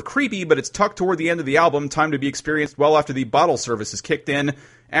border of creepy, but it's tucked toward the end of the album, time to be experienced well after the bottle service is kicked in.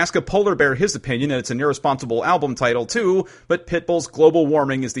 Ask a polar bear his opinion, and it's an irresponsible album title too, but Pitbull's Global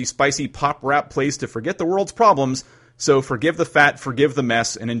Warming is the spicy pop rap place to forget the world's problems, so forgive the fat, forgive the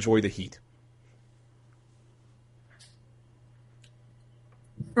mess, and enjoy the heat.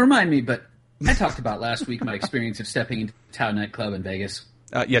 Remind me, but I talked about last week my experience of stepping into Town nightclub in Vegas.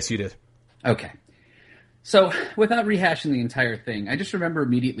 Yes, you did. Okay. So, without rehashing the entire thing, I just remember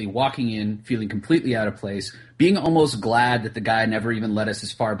immediately walking in, feeling completely out of place, being almost glad that the guy never even let us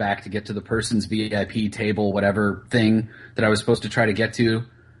as far back to get to the person's VIP table, whatever thing that I was supposed to try to get to,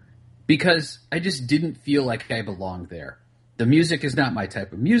 because I just didn't feel like I belonged there. The music is not my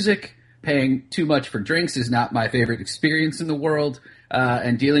type of music. Paying too much for drinks is not my favorite experience in the world.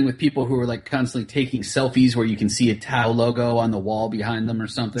 And dealing with people who are like constantly taking selfies where you can see a Tao logo on the wall behind them or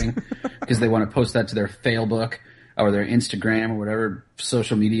something because they want to post that to their Facebook or their Instagram or whatever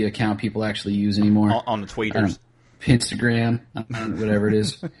social media account people actually use anymore. On the tweeters. Instagram, whatever it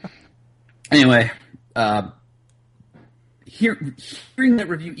is. Anyway, hearing that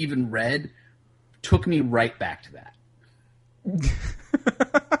review even read took me right back to that.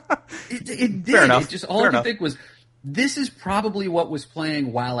 It did. Fair enough. It just all I could think was, this is probably what was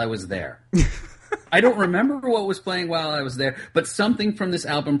playing while I was there. I don't remember what was playing while I was there, but something from this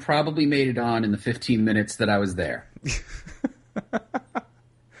album probably made it on in the 15 minutes that I was there.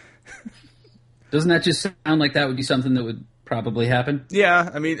 Doesn't that just sound like that would be something that would probably happen? Yeah,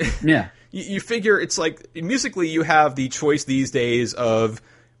 I mean, yeah. You figure it's like, musically you have the choice these days of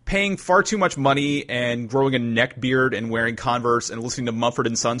paying far too much money and growing a neck beard and wearing Converse and listening to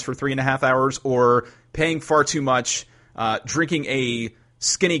Mumford & Sons for 3.5 hours, or paying far too much, drinking a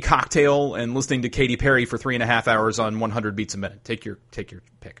skinny cocktail and listening to Katy Perry for 3.5 hours on 100 beats a minute. Take your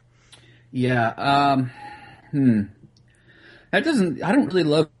pick. Yeah. I don't really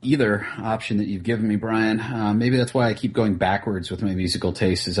love either option that you've given me, Brian. Maybe that's why I keep going backwards with my musical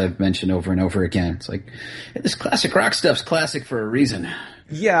taste, as I've mentioned over and over again. It's like, this classic rock stuff's classic for a reason.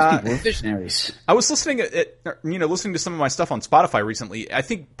 Yeah. People are visionaries. I was listening to some of my stuff on Spotify recently. I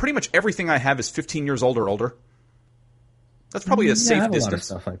think pretty much everything I have is 15 years old or older. That's probably a safe I have distance.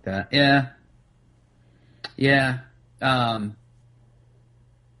 A lot of stuff like that. Yeah. I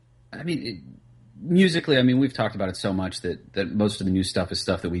mean, musically, I mean, we've talked about it so much that most of the new stuff is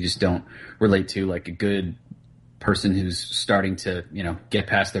stuff that we just don't relate to, like a good person who's starting to, get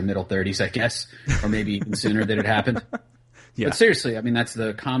past their middle 30s, I guess, or maybe even sooner that it happened. Yeah. But seriously, I mean, that's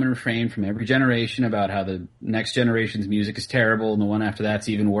the common refrain from every generation about how the next generation's music is terrible and the one after that's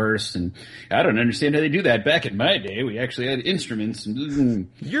even worse. And I don't understand how they do that. Back in my day, we actually had instruments.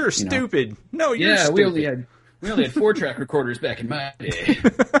 And, you're stupid. No, you're stupid. We only had 4-track recorders back in my day.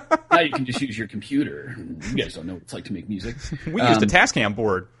 Now you can just use your computer. You guys don't know what it's like to make music. We used a Tascam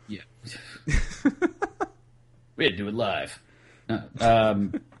board. Yeah. We had to do it live.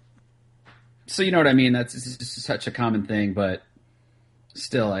 So you know what I mean? That's just such a common thing, but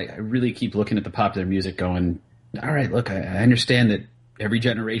still, I really keep looking at the popular music going, all right, look, I understand that every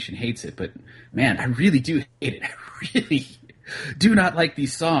generation hates it, but man, I really do hate it. I really do not like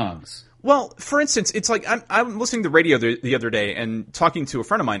these songs. Well, for instance, it's like I'm listening to the radio the other day and talking to a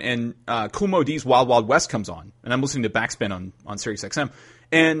friend of mine, and Kool Moe Dee's Wild Wild West comes on, and I'm listening to Backspin on Sirius XM,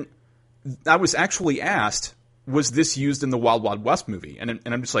 and I was actually asked, was this used in the Wild Wild West movie? And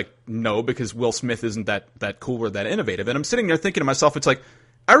I'm just like, no, because Will Smith isn't that cool or that innovative. And I'm sitting there thinking to myself, it's like,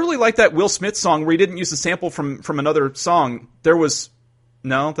 I really like that Will Smith song where he didn't use a sample from another song.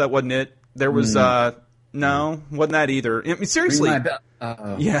 No, that wasn't it. There was, no, wasn't that either. I mean, seriously.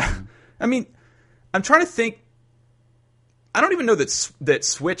 Yeah. I mean, I'm trying to think. I don't even know that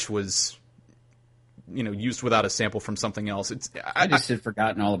Switch was, used without a sample from something else. I just had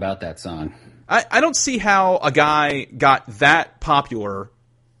forgotten all about that song. I don't see how a guy got that popular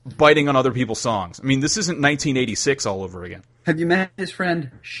biting on other people's songs. I mean, this isn't 1986 all over again. Have you met his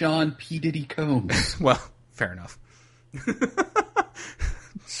friend Sean P. Diddy Combs? Well, fair enough.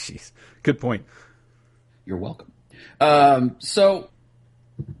 Jeez, good point. You're welcome. So,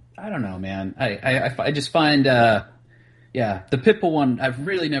 I don't know, man. I just find, the Pitbull one, I've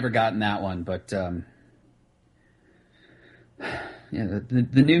really never gotten that one, but... Yeah,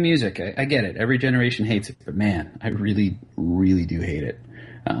 the new music, I get it. Every generation hates it, but man, I really, really do hate it.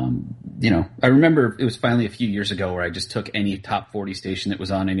 I remember it was finally a few years ago where I just took any top 40 station that was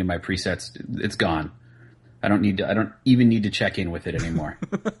on any of my presets. It's gone. I don't even need to check in with it anymore.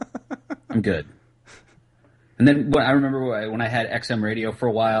 I'm good. And then I remember when I had XM radio for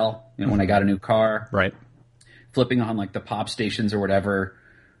a while, when I got a new car, right, flipping on like the pop stations or whatever,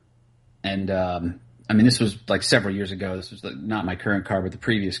 and this was like several years ago. This was not my current car, but the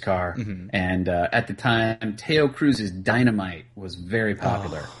previous car. Mm-hmm. And at the time, Teo Cruz's Dynamite was very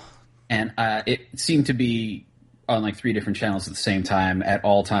popular. Oh. And it seemed to be on like 3 different channels at the same time at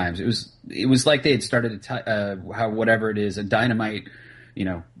all times. It was like they had started a Dynamite,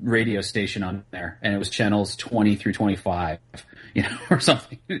 radio station on there. And it was channels 20 through 25, or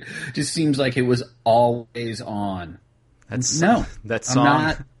something. It just seems like it was always on. That song.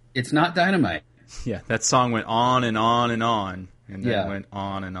 It's not Dynamite. Yeah, that song went on and on and on, and then went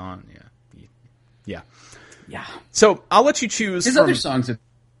on and on. Yeah. So I'll let you choose. His other songs have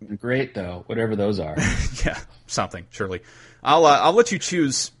been great, though. Whatever those are. Yeah, something surely. I'll let you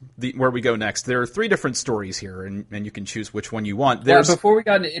choose where we go next. There are 3 different stories here, and you can choose which one you want. Before we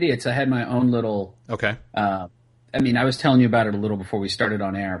got into idiots, I had my own little. Okay. I was telling you about it a little before we started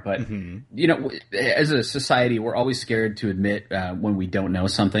on air, but as a society, we're always scared to admit when we don't know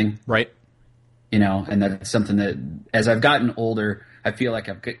something. Right. And that's something that, as I've gotten older, I feel like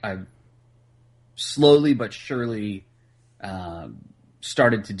I've slowly but surely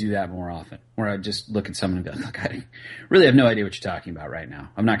started to do that more often, where I just look at someone and go, look, I really have no idea what you're talking about right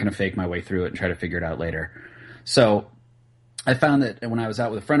now. I'm not going to fake my way through it and try to figure it out later. So I found that when I was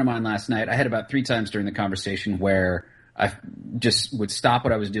out with a friend of mine last night, I had about 3 times during the conversation where I just would stop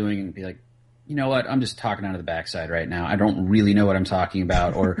what I was doing and be like, you know what, I'm just talking out of the backside right now. I don't really know what I'm talking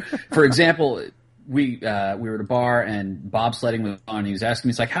about. Or, for example... We were at a bar and bobsledding was on. He was asking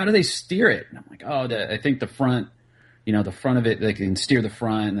me, he's like, how do they steer it? And I'm like, I think the front, the front of it, they can steer the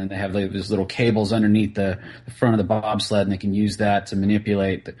front, and then they have those little cables underneath the front of the bobsled, and they can use that to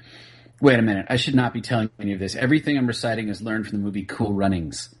manipulate. Wait a minute, I should not be telling any of this. Everything I'm reciting is learned from the movie Cool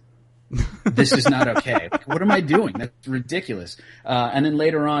Runnings. This is not okay. Like, what am I doing? That's ridiculous. And then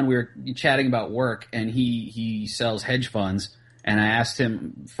later on, we were chatting about work, and he sells hedge funds, and I asked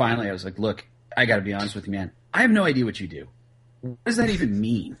him, finally, I was like, look, I got to be honest with you, man. I have no idea what you do. What does that even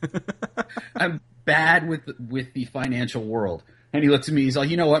mean? I'm bad with the financial world. And he looks at me. He's like,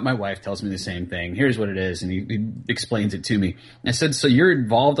 you know what? My wife tells me the same thing. Here's what it is. And he explains it to me. I said, so you're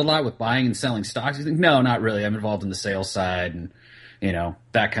involved a lot with buying and selling stocks? He's like, no, not really. I'm involved in the sales side and,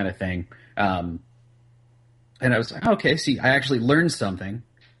 that kind of thing. And I was like, okay, see, I actually learned something.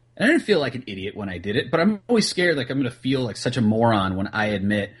 And I didn't feel like an idiot when I did it, but I'm always scared like I'm going to feel like such a moron when I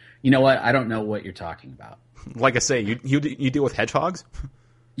admit, you know what, I don't know what you're talking about. Like I say, you deal with hedgehogs?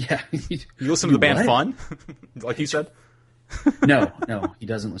 Yeah. You listen to the band Fun? Like you said? No, he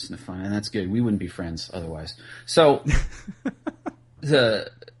doesn't listen to Fun, and that's good. We wouldn't be friends otherwise. So, is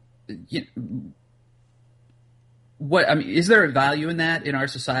there a value in that in our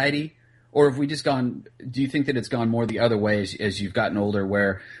society? Or have we just gone, do you think that it's gone more the other way as you've gotten older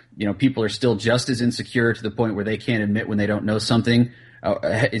where, people are still just as insecure to the point where they can't admit when they don't know something?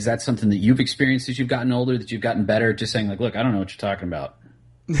 Is that something that you've experienced as you've gotten older, that you've gotten better, just saying like, look, I don't know what you're talking about?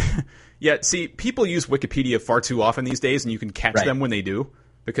 Yeah, see, people use Wikipedia far too often these days, and you can catch them when they do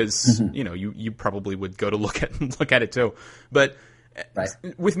because, you probably would go to look at it too. But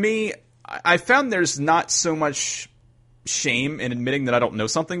with me, I found there's not so much shame in admitting that I don't know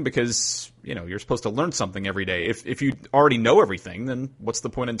something because, you're supposed to learn something every day. If you already know everything, then what's the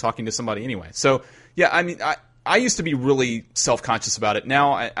point in talking to somebody anyway? So, yeah, I mean, I used to be really self-conscious about it.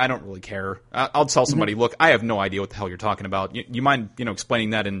 Now I don't really care. I'll tell somebody, look, I have no idea what the hell you're talking about. You mind,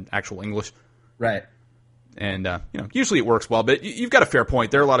 explaining that in actual English? Right. And, usually it works well. But you've got a fair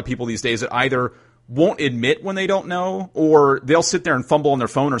point. There are a lot of people these days that either won't admit when they don't know, or they'll sit there and fumble on their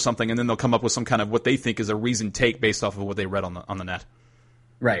phone or something, and then they'll come up with some kind of what they think is a reasoned take based off of what they read on the net.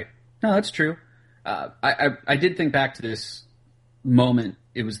 Right. No, that's true. I did think back to this moment.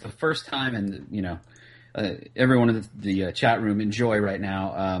 It was the first time, and everyone in the chat room enjoy right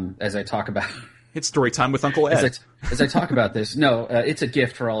now as I talk about. It's story time with Uncle Ed. As I talk about this, it's a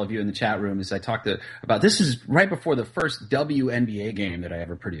gift for all of you in the chat room. As I talk about this, is right before the first WNBA game that I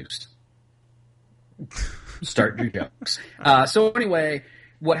ever produced. Start your jokes. So anyway,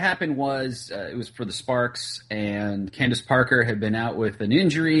 what happened was it was for the Sparks, and Candace Parker had been out with an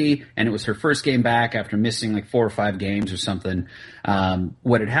injury, and it was her first game back after missing like 4 or 5 games or something.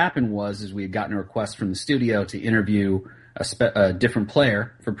 What had happened was we had gotten a request from the studio to interview a different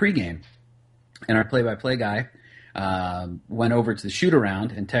player for pregame, and our play-by-play guy went over to the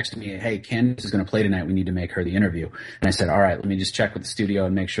shoot-around and texted me, hey, Candace is going to play tonight. We need to make her the interview. And I said, all right, let me just check with the studio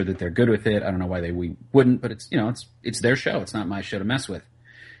and make sure that they're good with it. I don't know why we wouldn't, but it's their show. It's not my show to mess with.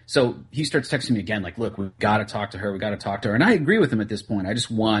 So he starts texting me again, like, look, we've got to talk to her. We've got to talk to her. And I agree with him at this point. I just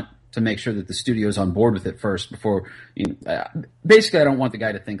want to make sure that the studio's on board with it first before, basically I don't want the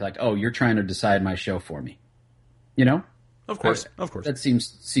guy to think like, oh, you're trying to decide my show for me. Of course. That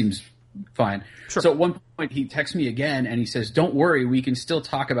seems fine. Sure. So at one point he texts me again and he says, don't worry, we can still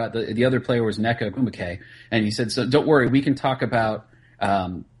talk about the other player was Nneka Ogwumike. And he said, so don't worry, we can talk about,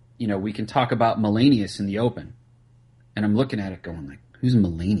 we can talk about Melanius in the Open. And I'm looking at it going like, who's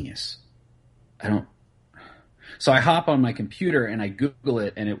Melanius? So I hop on my computer and I Google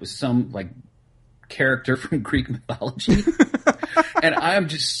it, and it was some like character from Greek mythology. And I'm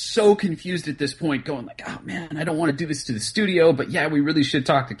just so confused at this point, going like, oh man, I don't want to do this to the studio, but yeah, we really should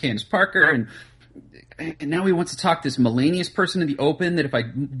talk to Candace Parker. And now he wants to talk to this Melanius person in the Open, that if I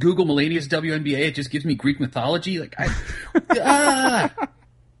Google Melanius WNBA, it just gives me Greek mythology. Like,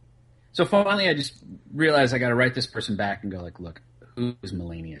 So finally I just realized I got to write this person back and go like, look, who is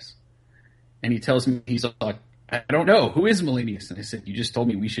Melanius? And he tells me, he's like, I don't know. Who is Melanius? And I said, you just told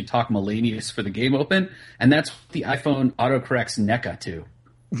me we should talk Melanius for the game Open. And that's what the iPhone autocorrects Nneka to.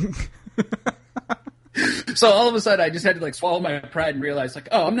 So all of a sudden I just had to like swallow my pride and realize like,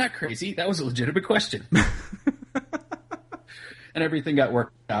 oh, I'm not crazy. That was a legitimate question. And everything got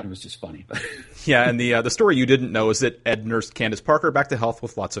worked out. It was just funny. Yeah, and the story you didn't know is that Ed nursed Candace Parker back to health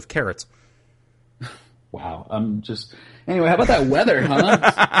with lots of carrots. Wow. Anyway, how about that weather, huh?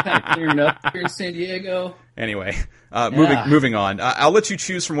 It's kind of clearing up here in San Diego. Anyway, moving on. I'll let you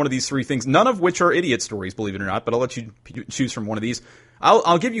choose from one of these 3 things, none of which are idiot stories, believe it or not, but I'll let you choose from one of these.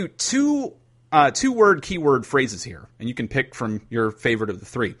 I'll give you 2 2-word keyword phrases here, and you can pick from your favorite of the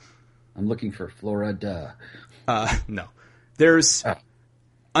 3. I'm looking for Florida. No. There's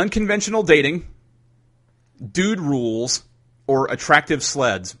unconventional dating, dude rules, or attractive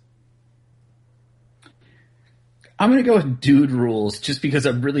sleds. I'm going to go with dude rules just because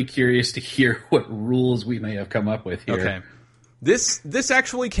I'm really curious to hear what rules we may have come up with here. Okay. This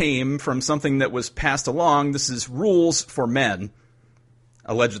actually came from something that was passed along. This is rules for men,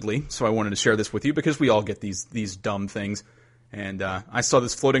 allegedly. So I wanted to share this with you because we all get these dumb things. And I saw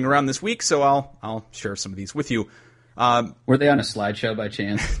this floating around this week, so I'll share some of these with you. Were they on a slideshow by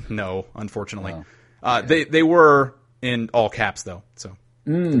chance? No, unfortunately. Oh, okay. They were in all caps, though. So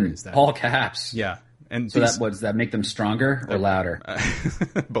there is that. All caps. Yeah. And so does that make them stronger or louder?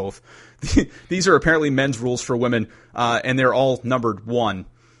 Both. These are apparently men's rules for women, and they're all numbered 1.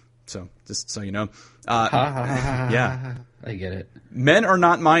 So, just so you know. Yeah. I get it. Men are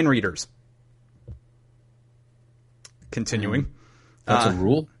not mind readers. Continuing. That's a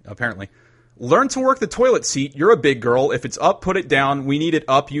rule? Apparently. Learn to work the toilet seat. You're a big girl. If it's up, put it down. We need it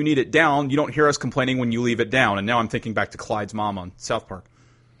up. You need it down. You don't hear us complaining when you leave it down. And now I'm thinking back to Clyde's mom on South Park.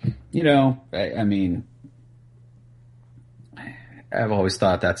 You know, I mean, I've always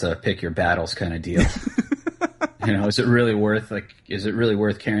thought that's a pick your battles kind of deal. You know, is it really worth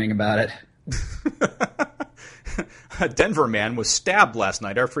caring about it? A Denver man was stabbed last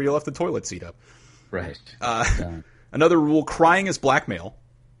night after he left the toilet seat up. Right. Another rule, crying is blackmail.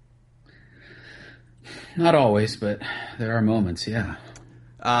 Not always, but there are moments, yeah.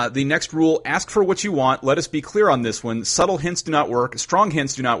 The next rule, ask for what you want. Let us be clear on this one. Subtle hints do not work. Strong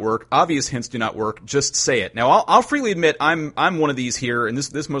hints do not work. Obvious hints do not work. Just say it. Now, I'll freely admit I'm one of these here, and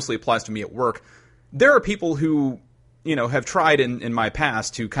this mostly applies to me at work. There are people who, you know, have tried in my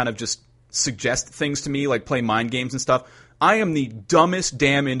past to kind of just suggest things to me, like play mind games and stuff. I am the dumbest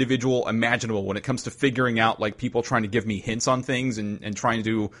damn individual imaginable when it comes to figuring out, like, people trying to give me hints on things and trying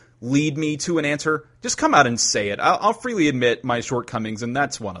to lead me to an answer. Just come out and say it. I'll freely admit my shortcomings, and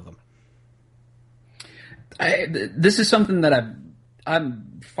that's one of them. This is something that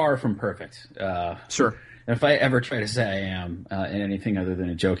I'm far from perfect. Sure. If I ever try to say I am in anything other than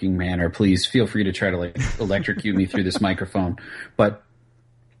a joking manner, please feel free to try to like electrocute me through this microphone. But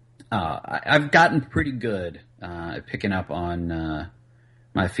I've gotten pretty good at picking up on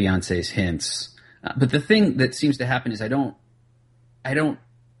my fiance's hints. But the thing that seems to happen is I don't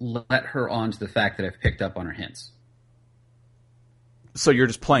let her on to the fact that I've picked up on her hints. So you're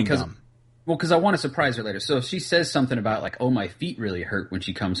just playing dumb. Well, because I want to surprise her later. So if she says something about like, oh, my feet really hurt when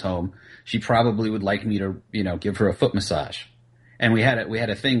she comes home, she probably would like me to, you know, give her a foot massage. And we had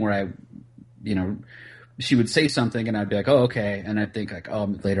a thing where I, you know, she would say something and I'd be like, oh, okay. And I'd think like,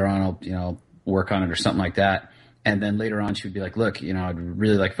 oh, later on I'll, you know, work on it or something like that. And then later on she would be like, look, you know, I'd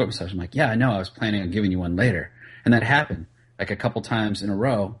really like a foot massage. I'm like, yeah, I know. I was planning on giving you one later. And that happened like a couple times in a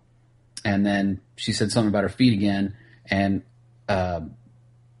row. And then she said something about her feet again. And,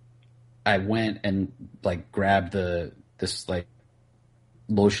 I went and like grabbed this like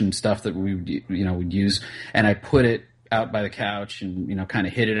lotion stuff that we would use, and I put it out by the couch and, you know, kind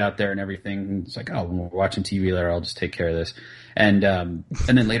of hid it out there and everything. It's like, oh, when we're watching TV later, I'll just take care of this. And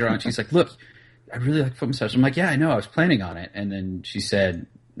then later on, she's like, look, I really like foot massage. I'm like, yeah, I know, I was planning on it. And then she said,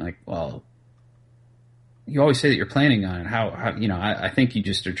 like, well, you always say that you're planning on it. How you know, I think you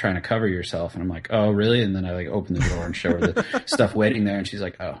just are trying to cover yourself. And I'm like, oh, really? And then I like open the door and show her the stuff waiting there. And she's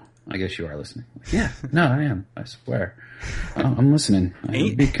like, oh, I guess you are listening. Like, yeah, no, I am. I swear. I'm listening.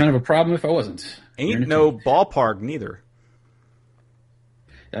 It'd be kind of a problem if I wasn't. Ain't no ballpark neither.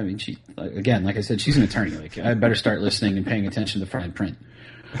 I mean, she, again, like I said, she's an attorney. Like, I better start listening and paying attention to fine print.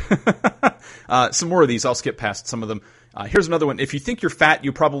 Some more of these. I'll skip past some of them. Here's another one. If you think you're fat,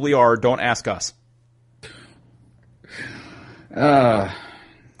 you probably are. Don't ask us.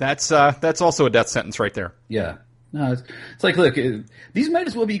 That's also a death sentence right there. Yeah. No, it's like, look, these might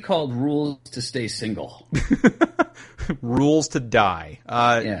as well be called rules to stay single. Rules to die.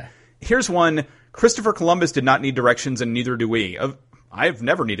 Yeah. Here's one. Christopher Columbus did not need directions, and neither do we. I've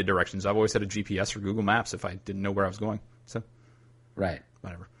never needed directions. I've always had a GPS or Google Maps if I didn't know where I was going. So, right.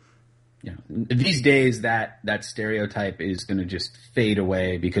 Whatever. You know, these days that stereotype is going to just fade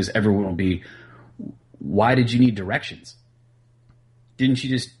away because everyone will be, why did you need directions? Didn't you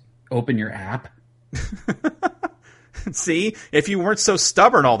just open your app? See, if you weren't so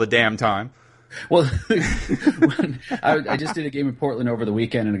stubborn all the damn time. Well, I just did a game in Portland over the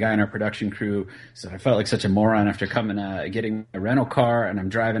weekend, and a guy in our production crew said I felt like such a moron after getting a rental car, and I'm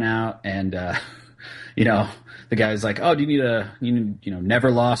driving out, and you know, the guy's like, "Oh, do you need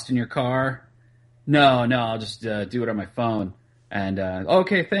never lost in your car?" No, I'll just do it on my phone. And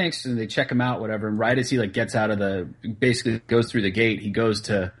okay, thanks. And they check him out, whatever. And right as he like gets out of basically goes through the gate, he goes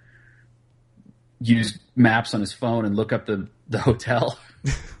to use maps on his phone and look up the hotel,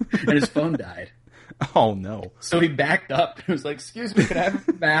 and his phone died. Oh no! So he backed up and was like, "Excuse me, can I have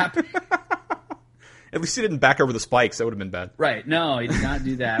a map?" At least he didn't back over the spikes. That would have been bad. Right? No, he did not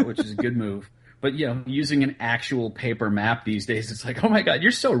do that, which is a good move. But, you know, using an actual paper map these days, it's like, oh my God,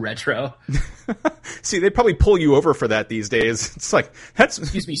 you're so retro. See, they'd probably pull you over for that these days. It's like,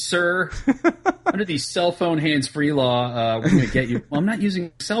 excuse me, sir. Under the cell phone hands-free law, we're going to get you. Well, I'm not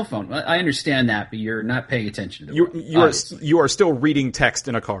using a cell phone. I understand that, but you're not paying attention to it. You are still reading text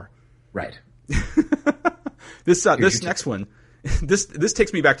in a car. Right. This next one, this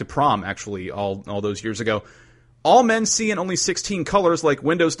takes me back to prom, actually, all those years ago. All men see in only 16 colors like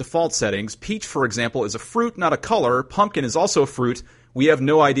Windows default settings. Peach, for example, is a fruit, not a color. Pumpkin is also a fruit. we have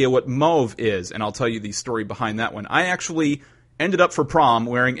no idea what mauve is, and I'll tell you the story behind that one. I actually ended up for prom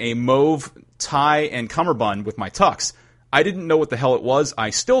wearing a mauve tie and cummerbund with my tux. I didn't know what the hell it was.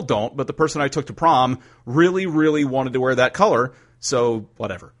 I still don't, but the person I took to prom really, really wanted to wear that color, so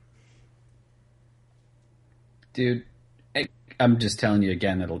whatever. Dude, I'm just telling you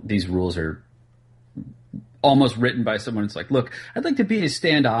again that these rules are almost written by someone. It's like, look, I'd like to be as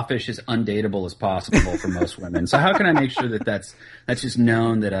standoffish, as undateable as possible for most women. So how can I make sure that that's just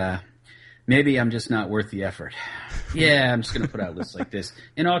known that maybe I'm just not worth the effort? Yeah, I'm just going to put out lists like this.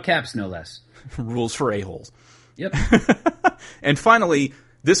 In all caps, no less. Rules for a-holes. Yep. And finally,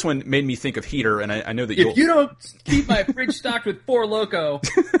 this one made me think of Heater, and I know that if you don't keep my fridge stocked with Four Loko,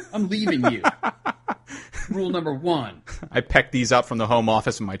 I'm leaving you. Rule number 1. I pecked these out from the home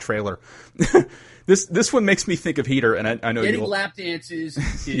office in my trailer. This one makes me think of Heater, and I know getting lap dances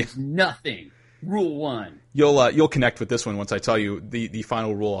is nothing. Rule 1. You'll connect with this one once I tell you the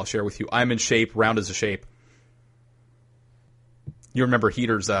final rule I'll share with you. I'm in shape, round as a shape. You remember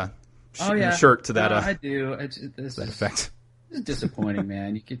Heater's shirt to that? I do. That effect. This is disappointing,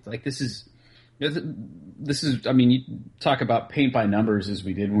 man. You could this is. I mean, you talk about paint by numbers as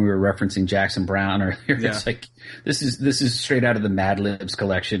we did when we were referencing Jackson Brown earlier. Yeah. It's like this is straight out of the Mad Libs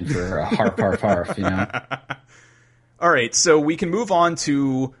collection for Harf Harf Harf, you know. All right, so we can move on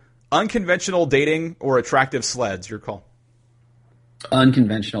to unconventional dating or attractive sleds. Your call.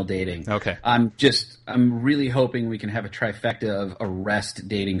 Unconventional dating. Okay. I'm really hoping we can have a trifecta of arrest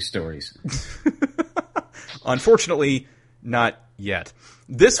dating stories. Unfortunately, not yet.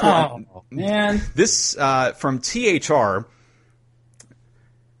 This one, man. This from THR.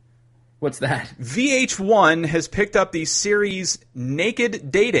 What's that? VH1 has picked up the series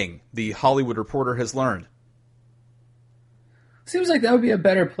Naked Dating, the Hollywood Reporter has learned. Seems like that would be a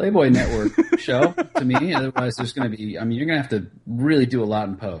better Playboy Network show to me. Otherwise, there's going to be. I mean, you're going to have to really do a lot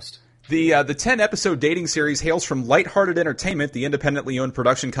in post. The 10-episode dating series hails from Lighthearted Entertainment, the independently owned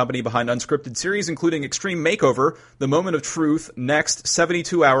production company behind unscripted series including Extreme Makeover, The Moment of Truth, Next,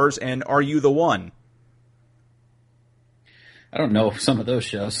 72 Hours, and Are You the One? I don't know some of those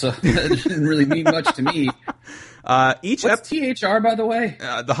shows, so that didn't really mean much to me. What's THR, by the way?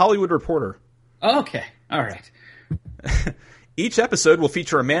 The Hollywood Reporter. Okay, all right. Each episode will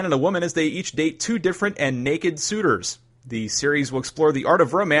feature a man and a woman as they each date two different and naked suitors. The series will explore the art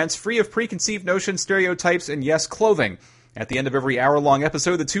of romance, free of preconceived notions, stereotypes, and yes, clothing. At the end of every hour-long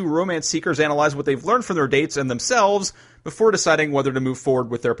episode, the two romance seekers analyze what they've learned from their dates and themselves before deciding whether to move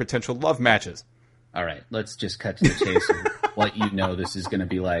forward with their potential love matches. All right, let's just cut to the chase of what you know this is going to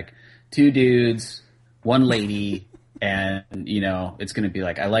be like. 2 dudes, 1 lady, and, you know, it's going to be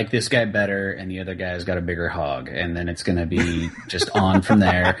like, I like this guy better, and the other guy's got a bigger hog. And then it's going to be just on from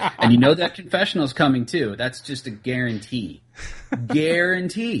there. And you know that confessional's coming, too. That's just a guarantee.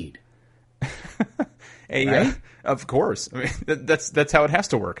 Guaranteed. Right? Of course. I mean, that's how it has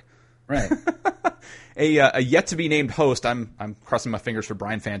to work. Right. A yet-to-be-named host, I'm crossing my fingers for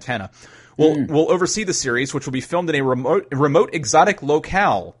Brian Fantana, will oversee the series, which will be filmed in a remote exotic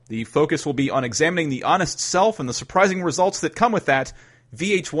locale. The focus will be on examining the honest self and the surprising results that come with that.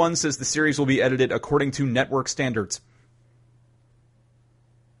 VH1 says the series will be edited according to network standards.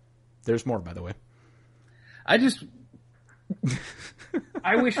 There's more, by the way. I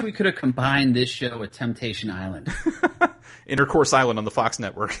wish we could have combined this show with Temptation Island. Intercourse Island on the Fox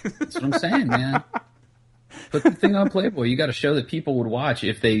network. That's what I'm saying, man. Put the thing on Playboy. You got a show that people would watch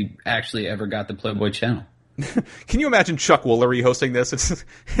if they actually ever got the Playboy channel. Can you imagine Chuck Woolery hosting this?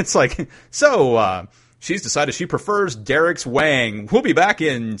 It's like, so she's decided she prefers Derek's Wang. We'll be back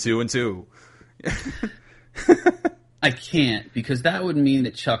in 2 and 2. I can't, because that would mean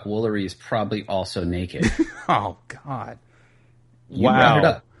that Chuck Woolery is probably also naked. Oh, God.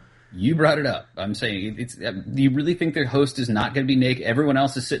 You brought it up. I'm saying, do you really think the host is not going to be naked? Everyone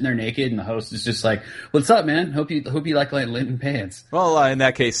else is sitting there naked, and the host is just like, "What's up, man? Hope you like linen pants." Well, in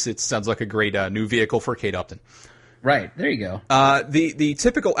that case, it sounds like a great new vehicle for Kate Upton. Right, there you go. The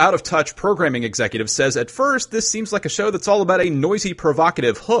typical out-of-touch programming executive says, at first, this seems like a show that's all about a noisy,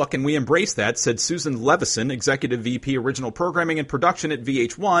 provocative hook, and we embrace that, said Susan Levison, Executive VP Original Programming and Production at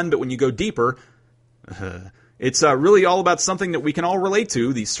VH1, but when you go deeper, it's really all about something that we can all relate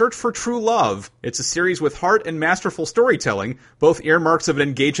to, the search for true love. It's a series with heart and masterful storytelling, both earmarks of an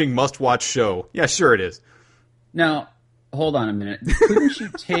engaging must-watch show. Yeah, sure it is. Now, hold on a minute. Couldn't you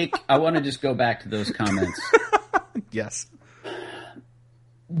take... I want to just go back to those comments. Yes.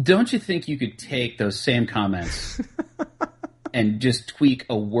 Don't you think you could take those same comments and just tweak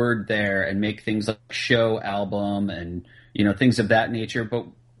a word there and make things like show, album, and, you know, things of that nature? But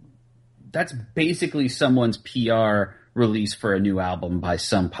that's basically someone's PR release for a new album by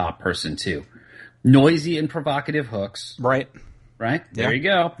some pop person too. Noisy and provocative hooks. Right. Right? Yeah. There you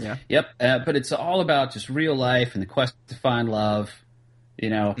go. Yeah. Yep. But it's all about just real life and the quest to find love,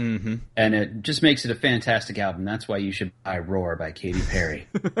 and it just makes it a fantastic album. That's why you should buy Roar by Katy Perry.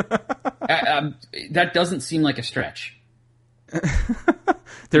 That doesn't seem like a stretch. You know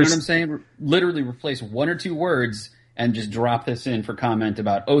what I'm saying? Literally replace one or two words and just drop this in for comment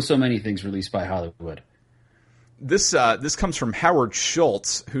about so many things released by Hollywood. This comes from Howard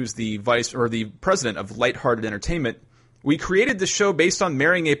Schultz, who's the president of Lighthearted Entertainment. We created the show based on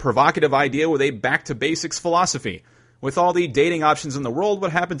marrying a provocative idea with a back-to-basics philosophy. With all the dating options in the world,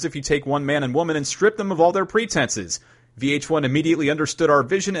 what happens if you take one man and woman and strip them of all their pretenses? VH1 immediately understood our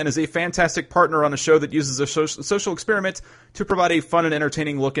vision and is a fantastic partner on a show that uses a social experiment to provide a fun and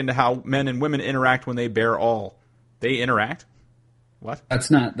entertaining look into how men and women interact when they bear all. They interact? What?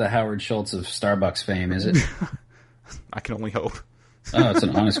 That's not the Howard Schultz of Starbucks fame, is it? I can only hope. Oh, it's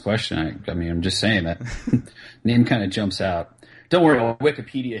an honest question. I mean, I'm just saying that name kind of jumps out. Don't worry, I'll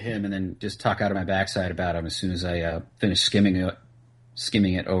Wikipedia him and then just talk out of my backside about him as soon as I finish skimming it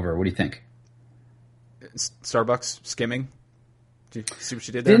over. What do you think? Starbucks skimming? Did you see what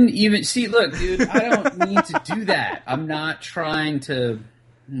you did there? Didn't even see. Look, dude, I don't need to do that. I'm not trying to.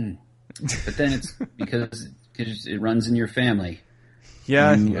 But then it's because it runs in your family.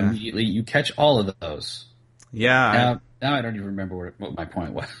 Yeah, Immediately you catch all of those. Yeah. Now I don't even remember what my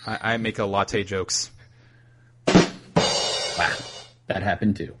point was. I make a latte jokes. Wow, that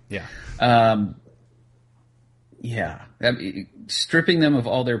happened too. Yeah. Yeah. I mean, stripping them of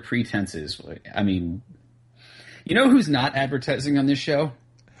all their pretenses. I mean, you know who's not advertising on this show?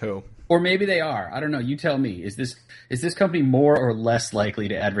 Who? Or maybe they are. I don't know. You tell me. Is this company more or less likely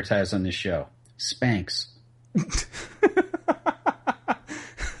to advertise on this show? Spanx.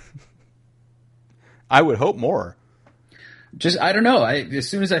 I would hope more. I don't know. As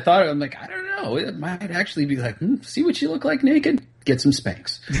soon as I thought of it, I'm like, I don't know. It might actually be like, see what you look like naked? Get some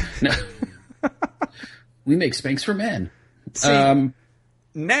Spanx. No. We make Spanx for men. See,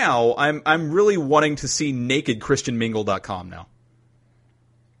 now I'm really wanting to see nakedchristianmingle.com now.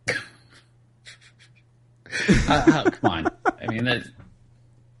 Come on. I mean, how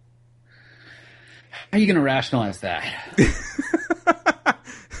are you going to rationalize that?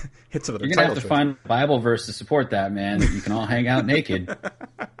 Hits of the You're going to have to find a Bible verse to support that, man. You can all hang out naked.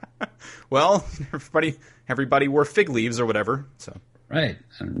 Well, everybody wore fig leaves or whatever. So right.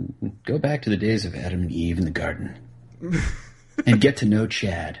 Go back to the days of Adam and Eve in the garden. And get to know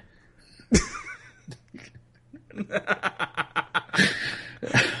Chad.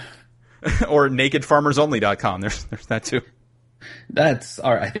 Or nakedfarmersonly.com. There's that too. That's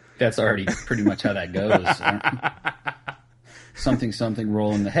all right. I think that's already pretty much how that goes. Something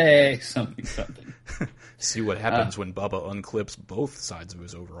rolling the hay, something. See what happens when Bubba unclips both sides of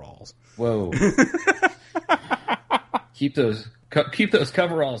his overalls. Whoa. Keep those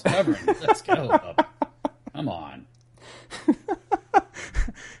coveralls covering. Let's go, Bubba. Come on.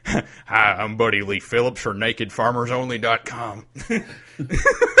 Hi, I'm Buddy Lee Phillips for nakedfarmersonly.com.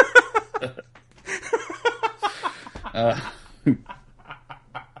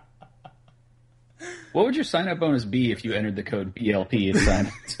 What would your sign-up bonus be if you entered the code BLP and signed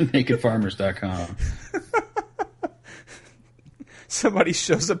up to nakedfarmers.com? Somebody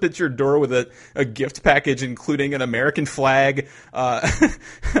shows up at your door with a gift package including an American flag, a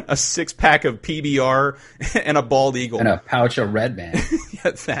 6-pack of PBR, and a bald eagle. And a pouch of Red Man.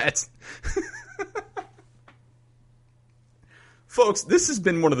 Yeah, that. Folks, this has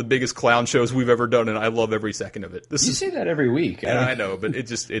been one of the biggest clown shows we've ever done, and I love every second of it. You say that every week. I know, but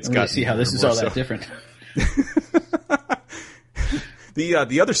it's got to see how this is all that different.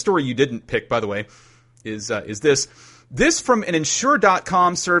 The other story you didn't pick, by the way, is this. This from an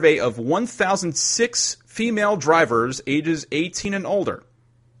Insure.com survey of 1,006 female drivers ages 18 and older.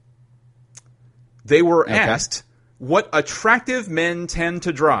 They were asked what attractive men tend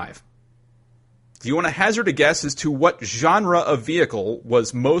to drive. Do you want to hazard a guess as to what genre of vehicle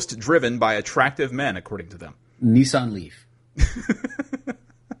was most driven by attractive men, according to them? Nissan Leaf.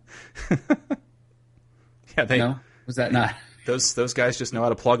 Yeah, no? Was that not? Those guys just know how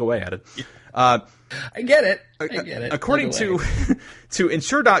to plug away at it. I get it. According to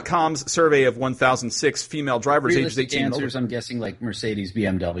Insure.com's survey of 1,006 female drivers aged 18 and older. I'm guessing like Mercedes,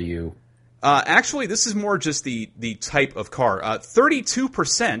 BMW. Actually, this is more just the type of car.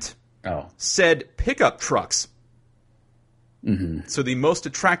 32% said pickup trucks. Mm-hmm. So the most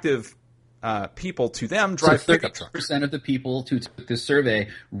attractive people to them drive pickup trucks. 30% of the people who took this survey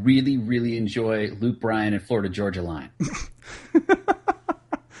really, really enjoy Luke Bryan and Florida Georgia Line.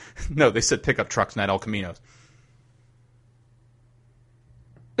 No, they said pickup trucks, not El Caminos.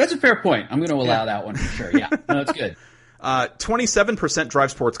 That's a fair point. I'm going to allow that one for sure. Yeah, no, that's good. 27%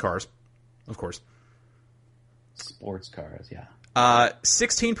 drive sports cars, of course. Sports cars, yeah.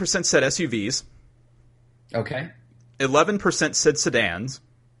 16% said SUVs. Okay. 11% said sedans.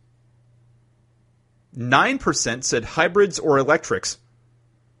 9% said hybrids or electrics.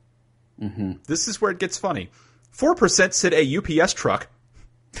 Mm-hmm. This is where it gets funny. 4% said a UPS truck.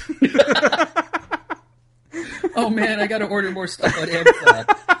 Oh man, I got to order more stuff on Amazon.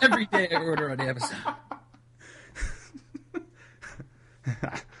 Every day I order on Amazon.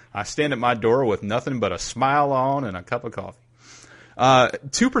 I stand at my door with nothing but a smile on and a cup of coffee.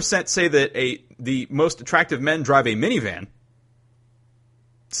 2% say that the most attractive men drive a minivan.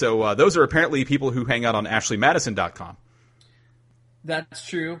 So those are apparently people who hang out on AshleyMadison.com. That's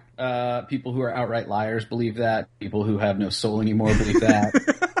true. People who are outright liars believe that. People who have no soul anymore believe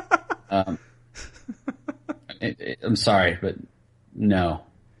that. I'm sorry, but no.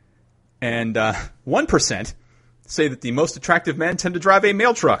 And 1% say that the most attractive men tend to drive a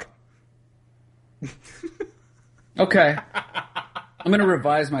mail truck. Okay. I'm going to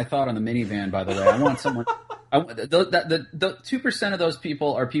revise my thought on the minivan, by the way. I want someone... The 2% of those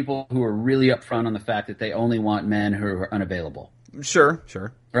people are people who are really upfront on the fact that they only want men who are unavailable. Sure.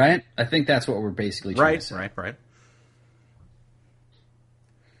 Right? I think that's what we're basically trying to say. Right.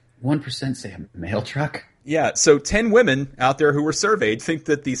 1% say a mail truck? Yeah, so 10 women out there who were surveyed think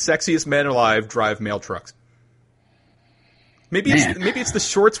that the sexiest men alive drive mail trucks. Maybe it's the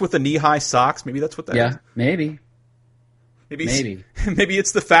shorts with the knee-high socks. Maybe that's what that is. Yeah, maybe. Maybe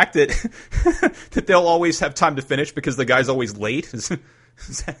it's the fact that that they'll always have time to finish because the guy's always late. Is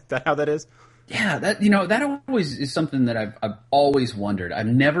that how that is? Yeah, that always is something that I've always wondered. I've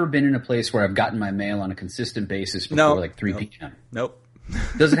never been in a place where I've gotten my mail on a consistent basis before 3 p.m. Nope.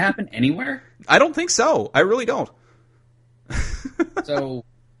 Does it happen anywhere? I don't think so. I really don't. So,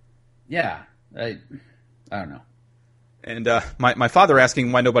 yeah, I don't know. And my father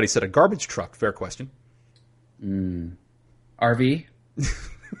asking why nobody said a garbage truck. Fair question. RV?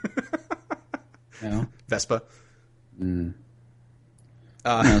 No. Vespa?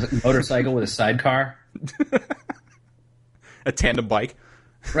 Motorcycle with a sidecar? A tandem bike?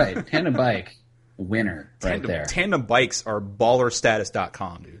 Right, tandem bike. Winner right there. Tandem bikes are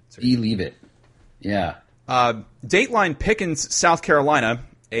ballerstatus.com, dude. Believe it. Yeah. Dateline Pickens, South Carolina.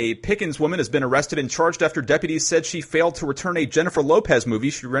 A Pickens woman has been arrested and charged after deputies said she failed to return a Jennifer Lopez movie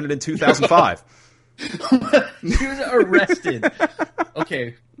she rented in 2005. She was arrested.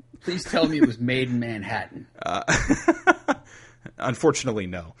 Okay, please tell me it was made in Manhattan. Unfortunately,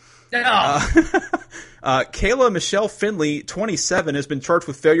 no. No. Kayla Michelle Finley, 27, has been charged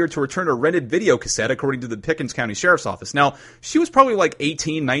with failure to return a rented video cassette, according to the Pickens County Sheriff's Office. Now, she was probably like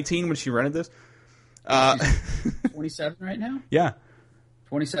 18, 19 when she rented this. 27 right now? Yeah.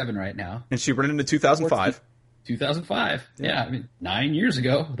 27 right now. And she rented it in 2005. 2005. Yeah, I mean, 9 years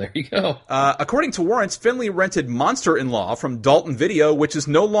ago. There you go. According to warrants, Finley rented Monster-in-Law from Dalton Video, which is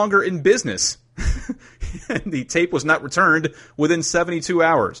no longer in business. The tape was not returned within 72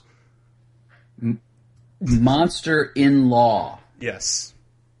 hours. Monster-in-Law. Yes.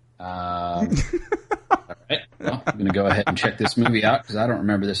 All right. Well, I'm going to go ahead and check this movie out because I don't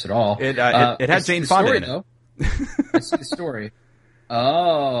remember this at all. It had Jane Fonda in it. I see the story.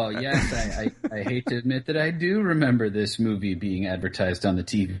 Oh, yes. I hate to admit that I do remember this movie being advertised on the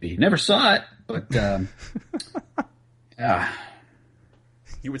TV. Never saw it, but yeah.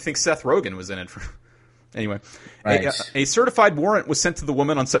 You would think Seth Rogen was in it. Anyway, right. a certified warrant was sent to the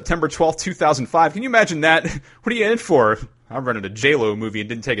woman on September 12th, 2005. Can you imagine that? What are you in for? I rented a J-Lo movie and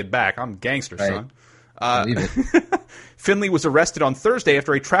didn't take it back. I'm gangster, right. son. Finley was arrested on Thursday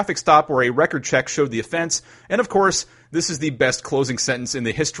after a traffic stop where a record check showed the offense. And of course, this is the best closing sentence in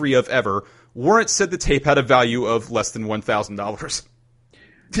the history of ever. Warrant said the tape had a value of less than $1,000.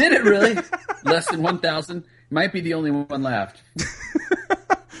 Did it really? Less than $1,000? Might be the only one left.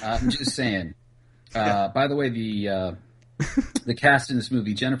 I'm just saying. By the way, the cast in this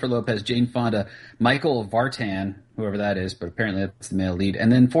movie, Jennifer Lopez, Jane Fonda, Michael Vartan, whoever that is, but apparently that's the male lead,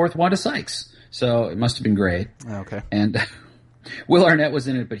 and then fourth, Wanda Sykes. So it must have been great. Okay. And Will Arnett was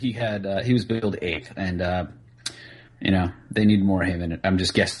in it, but he was billed eighth, and they need more of him in it. I'm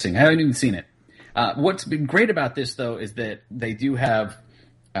just guessing. I haven't even seen it. What's been great about this, though, is that they do have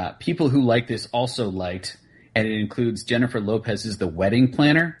people who like this also liked, and it includes Jennifer Lopez as the wedding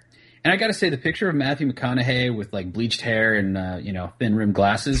planner. And I got to say, the picture of Matthew McConaughey with like bleached hair and thin rimmed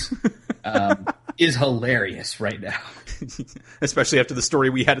glasses is hilarious right now. Especially after the story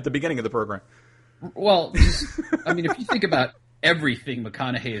we had at the beginning of the program. Well, if you think about everything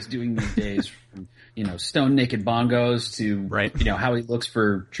McConaughey is doing these days, from stone naked bongos to, right. How he looks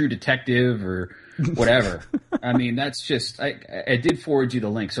for True Detective or whatever. I mean, that's just, I did forward you the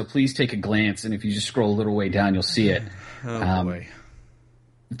link, so please take a glance. And if you just scroll a little way down, you'll see it. Oh, boy.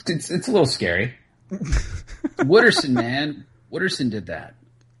 It's a little scary. Wooderson, man. Wooderson did that.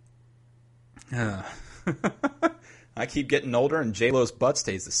 I keep getting older, and J-Lo's butt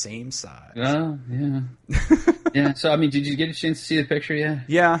stays the same size. Oh, yeah. Yeah, so, I mean, did you get a chance to see the picture yet?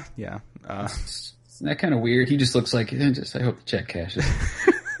 Yeah. Isn't that kind of weird? He just looks like, I hope the check cashes.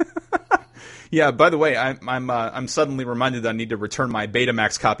 Yeah, by the way, I'm suddenly reminded that I need to return my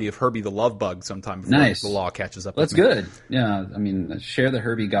Betamax copy of Herbie the Love Bug sometime before the law catches up That's with me. Good. Yeah, I mean, share the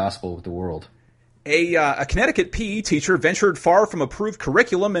Herbie gospel with the world. A Connecticut PE teacher ventured far from approved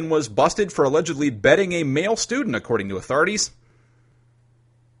curriculum and was busted for allegedly bedding a male student, according to authorities.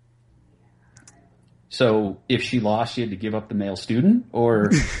 So if she lost, she had to give up the male student? Or...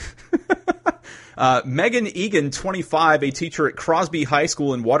 Megan Egan, 25, a teacher at Crosby High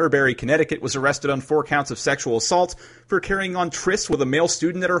School in Waterbury, Connecticut, was arrested on 4 counts of sexual assault for carrying on trysts with a male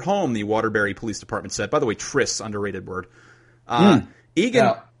student at her home, the Waterbury Police Department said. By the way, trysts, underrated word.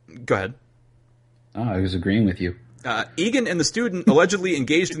 Egan... Go ahead. Oh, I was agreeing with you. Egan and the student allegedly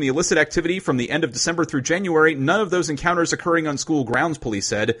engaged in the illicit activity from the end of December through January, none of those encounters occurring on school grounds, police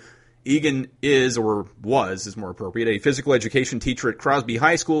said. Egan is more appropriate, a physical education teacher at Crosby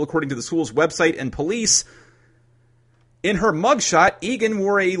High School, according to the school's website and police. In her mugshot, Egan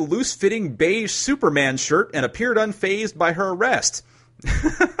wore a loose-fitting beige Superman shirt and appeared unfazed by her arrest.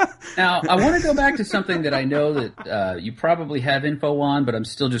 Now, I want to go back to something that I know that you probably have info on, but I'm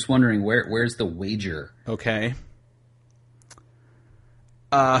still just wondering where's the wager? Okay.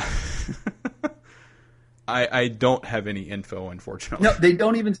 I don't have any info, unfortunately. No, they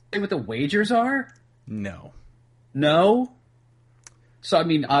don't even say what the wagers are? No. No? So, I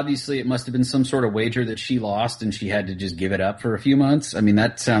mean, obviously it must have been some sort of wager that she lost and she had to just give it up for a few months. I mean,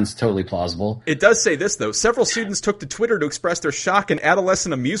 that sounds totally plausible. It does say this, though. Several students took to Twitter to express their shock and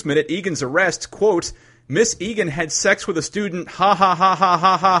adolescent amusement at Egan's arrest. Quote, Miss Egan had sex with a student. Ha ha ha ha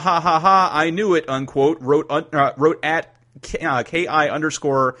ha ha ha ha ha. I knew it, unquote. Wrote at KI_ARAA.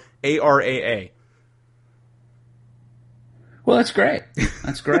 Well, that's great.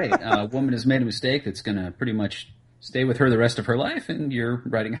 That's great. A woman has made a mistake that's going to pretty much stay with her the rest of her life, and you're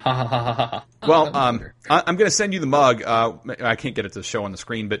writing ha ha ha ha ha. Well, I'm going to send you the mug. I can't get it to show on the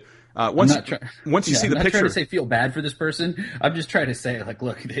screen, but once you see the picture, I'm not trying to say feel bad for this person. I'm just trying to say, like,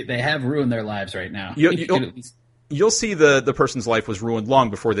 look, they have ruined their lives right now. You'll see the person's life was ruined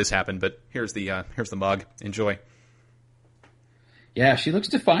long before this happened. But here's the mug. Enjoy. Yeah, she looks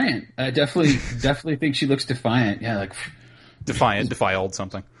defiant. I definitely think she looks defiant. Yeah, like defiant, defiled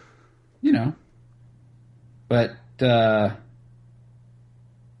something. But.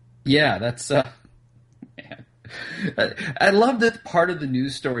 Yeah, that's man. I love that part of the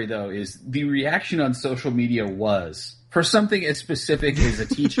news story, though, is the reaction on social media was for something as specific as a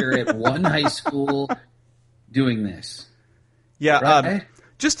teacher at one high school doing this. Yeah, right?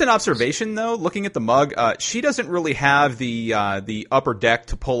 Just an observation, though, looking at the mug, she doesn't really have the upper deck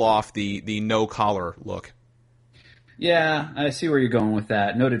to pull off the no-collar look. Yeah, I see where you're going with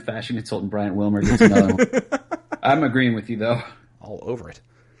that. Noted fashion consultant Bryant Wilmer gets another one. I'm agreeing with you, though. All over it.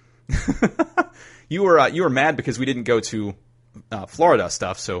 You were mad because we didn't go to Florida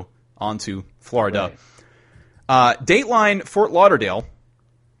stuff, so on to Florida. Right. Dateline Fort Lauderdale.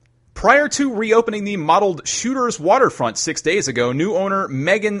 Prior to reopening the modeled Shooters waterfront 6 days ago, new owner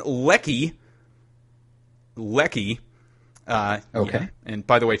Megan Leckie. Okay. Yeah. And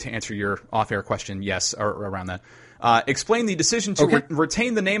by the way, to answer your off-air question, yes, or around that. Explained the decision to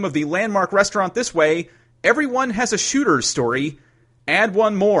retain the name of the landmark restaurant this way. Everyone has a Shooters story. Add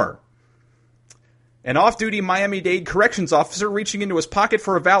one more. An off-duty Miami-Dade corrections officer reaching into his pocket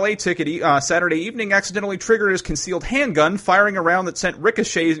for a valet ticket Saturday evening accidentally triggered his concealed handgun, firing a round that sent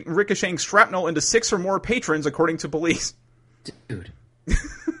ricocheting shrapnel into 6 or more patrons, according to police. Dude,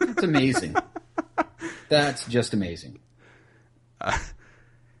 that's amazing. That's just amazing.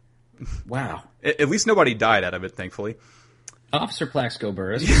 Wow. At least nobody died out of it, thankfully. Officer Plaxico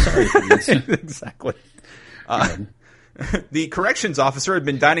Burris, sorry for this. Exactly. The corrections officer had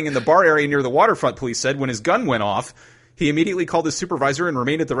been dining in the bar area near the waterfront, police said, when his gun went off. He immediately called his supervisor and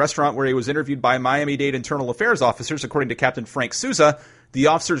remained at the restaurant where he was interviewed by Miami-Dade internal affairs officers, according to Captain Frank Souza. The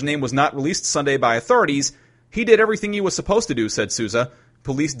officer's name was not released Sunday by authorities. He did everything he was supposed to do, said Souza.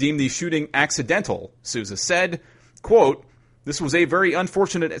 Police deemed the shooting accidental, Souza said. Quote, "This was a very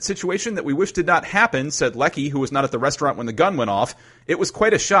unfortunate situation that we wish did not happen," said Leckie, who was not at the restaurant when the gun went off. "It was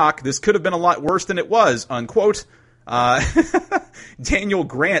quite a shock. This could have been a lot worse than it was," unquote. Daniel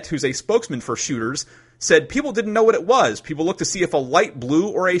Grant, who's a spokesman for shooters, said people didn't know what it was. People looked to see if a light blew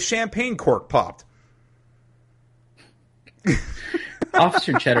or a champagne cork popped.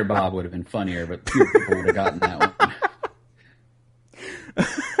 Officer Cheddar Bob would have been funnier, but fewer people would have gotten that one.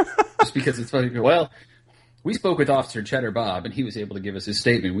 Just because it's funny. Well, we spoke with Officer Cheddar Bob, and he was able to give us his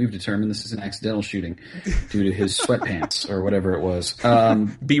statement. We've determined this is an accidental shooting due to his sweatpants or whatever it was.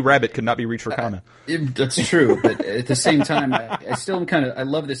 B. Rabbit could not be reached for comment. That's true, but at the same time, I still am I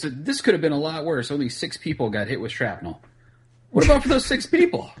love this. This could have been a lot worse. Only 6 people got hit with shrapnel. What about for those 6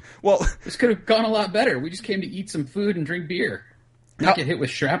 people? Well, this could have gone a lot better. We just came to eat some food and drink beer. Not get hit with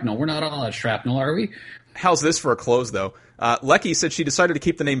shrapnel. We're not all at shrapnel, are we? How's this for a close, though? Lecky said she decided to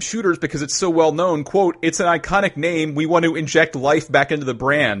keep the name Shooters because it's so well known. Quote, it's an iconic name. We want to inject life back into the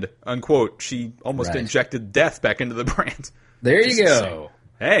brand. Unquote. She almost injected death back into the brand. There you go.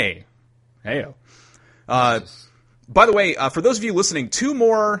 Hey. Hey-o. By the way, for those of you listening, 2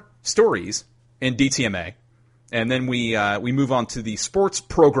 more stories in DTMA. And then we move on to the sports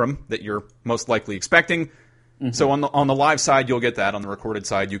program that you're most likely expecting. Mm-hmm. So on the live side, you'll get that. On the recorded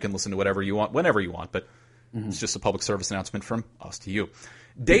side, you can listen to whatever you want, whenever you want. But it's just a public service announcement from us to you.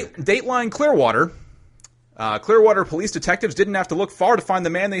 Dateline Clearwater. Clearwater police detectives didn't have to look far to find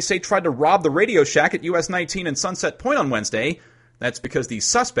the man they say tried to rob the Radio Shack at US 19 and Sunset Point on Wednesday. That's because the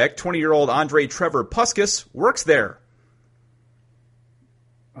suspect, 20-year-old Andre Trevor Puskas, works there.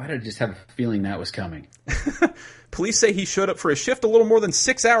 Why did I just have a feeling that was coming? Police say he showed up for his shift a little more than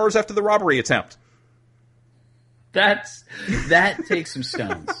 6 hours after the robbery attempt. That takes some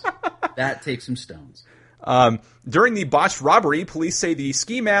stones. That takes some stones. During the botched robbery, police say the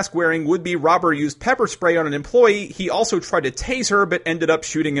ski mask wearing would-be robber used pepper spray on an employee. He also tried to tase her, but ended up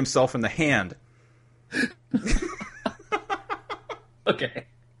shooting himself in the hand. Okay.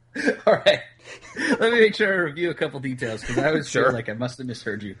 All right. Let me make sure I review a couple details, because I always feel like I must have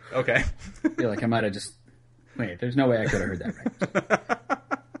misheard you. Okay. I feel like I might have just... Wait, there's no way I could have heard that right.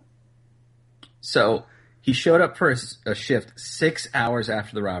 So, he showed up for a shift 6 hours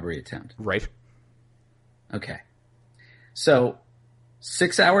after the robbery attempt. Right. Okay. So,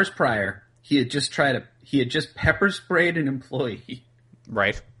 6 hours prior, he had just pepper sprayed an employee.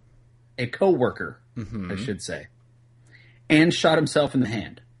 Right. A coworker, I should say. And shot himself in the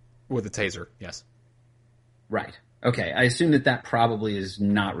hand. With a taser, yes. Right. Okay, I assume that probably is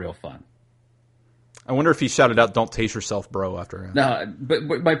not real fun. I wonder if he shouted out, "Don't tase yourself, bro," after. No, but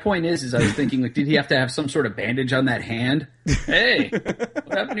my point is I was thinking, like, did he have to have some sort of bandage on that hand? Hey,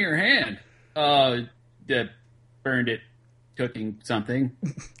 what happened to your hand? Burned it cooking something.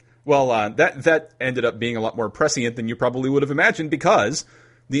 Well, that ended up being a lot more prescient than you probably would have imagined, because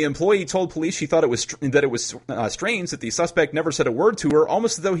the employee told police she thought it was strange that the suspect never said a word to her,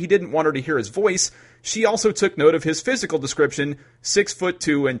 almost as though he didn't want her to hear his voice. She also took note of his physical description: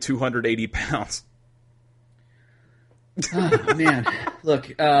 6'2" and 280 pounds. Oh, man,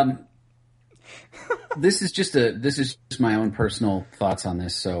 look, this is just my own personal thoughts on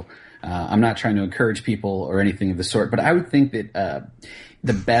this. So I'm not trying to encourage people or anything of the sort, but I would think that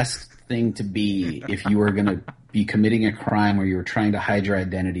the best thing to be if you were going to be committing a crime where you were trying to hide your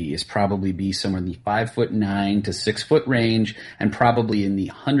identity is probably be somewhere in the 5'9" to 6 foot range, and probably in the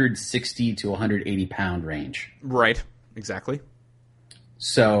 160 to 180 pound range. Right. Exactly.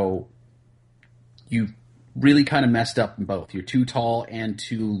 So you really kind of messed up in both. You're too tall and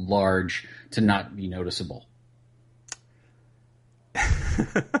too large to not be noticeable.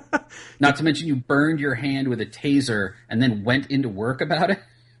 Not to mention you burned your hand with a taser and then went into work about it.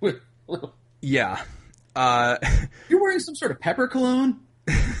 Yeah. You're wearing some sort of pepper cologne?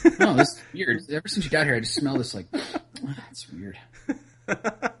 No, this is weird. Ever since you got here, I just smell this like, that's weird.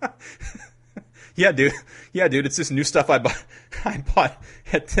 Yeah, dude. It's this new stuff I bought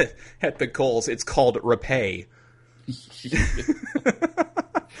at the Kohl's. It's called Repay.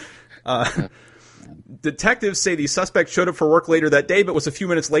 Detectives say the suspect showed up for work later that day, but was a few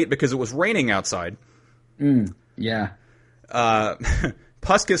minutes late because it was raining outside. Yeah.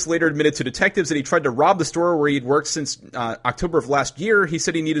 Puskas later admitted to detectives that he tried to rob the store where he'd worked since October of last year. He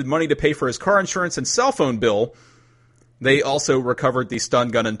said he needed money to pay for his car insurance and cell phone bill. They also recovered the stun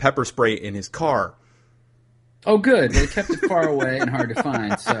gun and pepper spray in his car. Oh, good. They kept it far away and hard to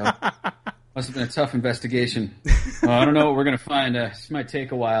find, so must have been a tough investigation. Well, I don't know what we're going to find. This might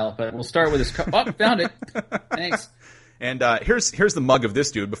take a while, but we'll start with his car. Oh, found it. Thanks. And here's the mug of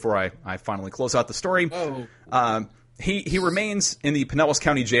this dude before I finally close out the story. Oh. He remains in the Pinellas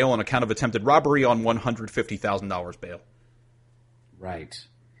County Jail on account of attempted robbery on $150,000 bail. Right.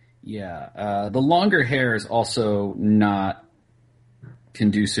 Yeah. The longer hair is also not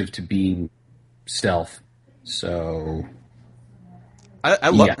conducive to being stealth. So I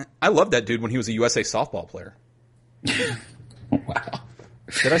love that dude when he was a USA softball player. Wow.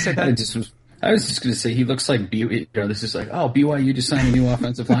 Did I say that? I was just going to say he looks like this is like, BYU just signed a new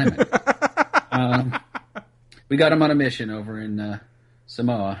offensive lineman. We got him on a mission over in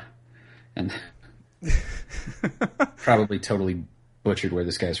Samoa, and probably totally butchered where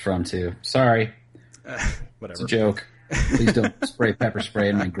this guy's from too. Sorry, whatever. It's a joke. Please don't spray pepper spray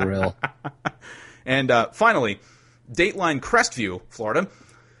in my grill. And finally, Dateline Crestview, Florida.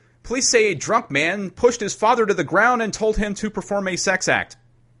 Police say a drunk man pushed his father to the ground and told him to perform a sex act.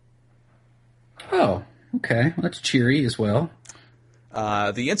 Oh, okay. Well, that's cheery as well.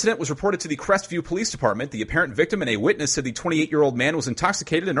 The incident was reported to the Crestview Police Department. The apparent victim and a witness said the 28-year-old man was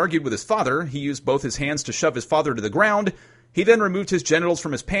intoxicated and argued with his father. He used both his hands to shove his father to the ground. He then removed his genitals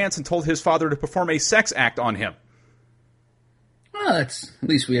from his pants and told his father to perform a sex act on him. Well, at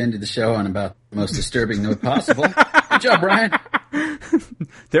least we ended the show on about the most disturbing note possible. Good job, Brian.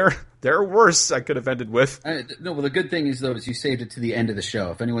 There are worse I could have ended with. No, well, the good thing is you saved it to the end of the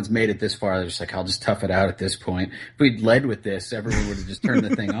show. If anyone's made it this far, they're just like, I'll just tough it out at this point. If we'd led with this, everyone would have just turned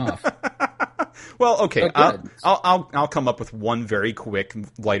the thing off. Well, okay, I'll come up with one very quick,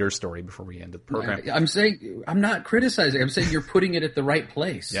 lighter story before we end the program. I'm saying, I'm not criticizing. I'm saying you're putting it at the right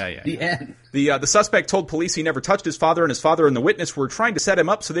place. Yeah. End. The suspect told police he never touched his father, and his father and the witness were trying to set him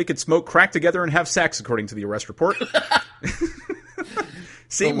up so they could smoke crack together and have sex, according to the arrest report.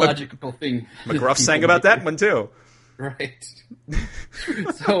 See, the logical thing. McGruff sang about that one too. Right.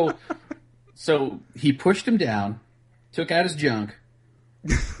 So he pushed him down, took out his junk,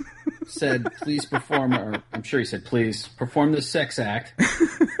 said, please perform, or I'm sure he said, please perform this sex act.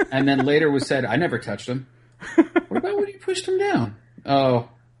 And then later was said, I never touched him. What about when you pushed him down? Oh,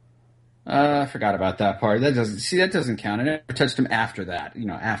 I forgot about that part. That doesn't count. I never touched him after that.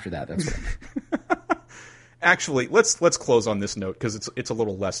 After that, that's what I meant. Actually, let's close on this note because it's a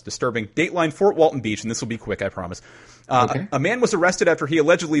little less disturbing. Dateline Fort Walton Beach, and this will be quick, I promise. Okay. A man was arrested after he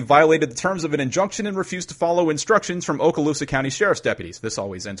allegedly violated the terms of an injunction and refused to follow instructions from Okaloosa County Sheriff's deputies. This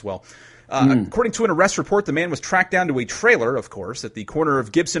always ends well. According to an arrest report, the man was tracked down to a trailer, of course, at the corner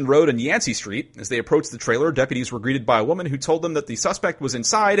of Gibson Road and Yancey Street. As they approached the trailer, deputies were greeted by a woman who told them that the suspect was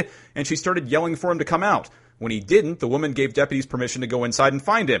inside, and she started yelling for him to come out. When he didn't, the woman gave deputies permission to go inside and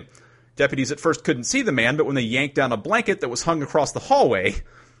find him. Deputies at first couldn't see the man, but when they yanked down a blanket that was hung across the hallway,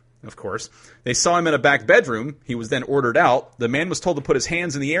 of course, they saw him in a back bedroom. He was then ordered out. The man was told to put his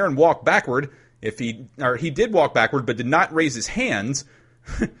hands in the air and walk backward. He did walk backward, but did not raise his hands.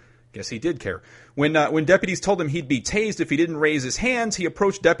 Guess he did care. When deputies told him he'd be tased if he didn't raise his hands, he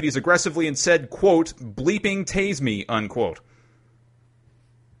approached deputies aggressively and said, quote, bleeping tase me, unquote.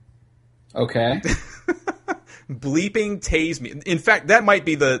 Okay. Bleeping tase me. In fact, that might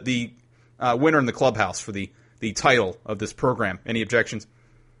be the winner in the clubhouse for the title of this program. Any objections?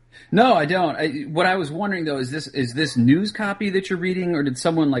 No, I don't. What I was wondering though is this news copy that you're reading, or did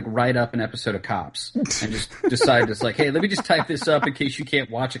someone write up an episode of Cops and just decide it's like, hey, let me just type this up in case you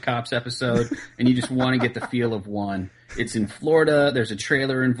can't watch a Cops episode and you just want to get the feel of one. It's in Florida. There's a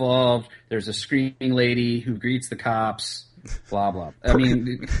trailer involved. There's a screaming lady who greets the cops. Blah blah. I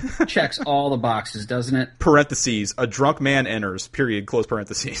mean, it checks all the boxes, doesn't it? Parentheses. A drunk man enters. Period. Close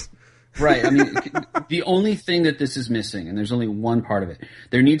parentheses. Right. I mean, the only thing that this is missing, and there's only one part of it,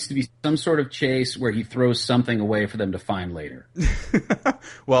 there needs to be some sort of chase where he throws something away for them to find later.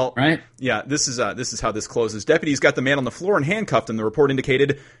 Well, right? Yeah, this is how this closes. Deputies got the man on the floor and handcuffed him, the report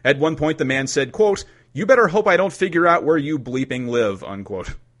indicated. At one point, the man said, quote, you better hope I don't figure out where you bleeping live,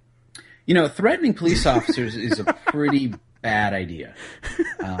 unquote. Threatening police officers is a pretty bad idea.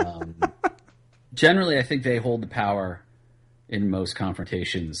 Generally, I think they hold the power in most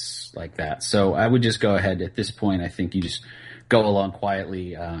confrontations like that. So I would just go ahead at this point. I think you just go along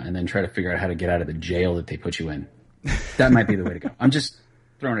quietly and then try to figure out how to get out of the jail that they put you in. That might be the way to go. I'm just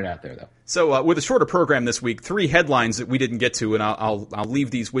throwing it out there, though. So with a shorter program this week, 3 headlines that we didn't get to, and I'll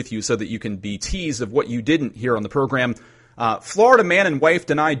leave these with you so that you can be teased of what you didn't hear on the program. Florida man and wife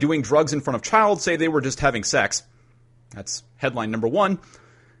deny doing drugs in front of child, say they were just having sex. That's headline number 1.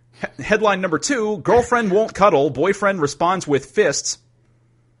 Headline number 2, girlfriend won't cuddle, boyfriend responds with fists.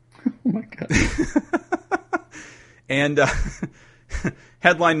 Oh my God. And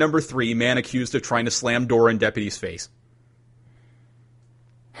headline number 3, man accused of trying to slam door in deputy's face.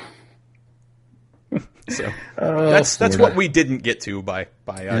 So that's what we didn't get to by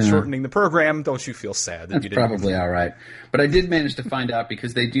shortening the program. Don't you feel sad that that's you didn't? Probably all right. But I did manage to find out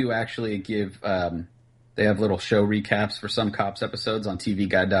because they do actually give They have little show recaps for some Cops episodes on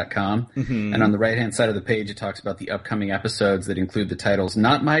tvguide.com. Mm-hmm. And on the right-hand side of the page, it talks about the upcoming episodes that include the titles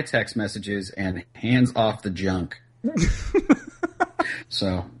Not My Text Messages and Hands Off the Junk.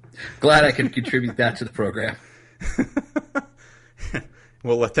 So, glad I could contribute that to the program.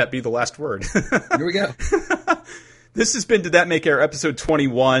 We'll let that be the last word. Here we go. This has been Did That Make Air, episode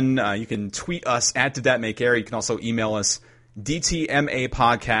 21. You can tweet us at Did That Make Air. You can also email us,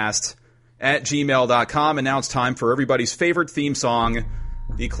 dtmapodcast@gmail.com. And now it's time for everybody's favorite theme song,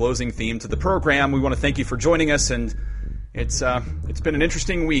 the closing theme to the program. We want to thank you for joining us, and it's been an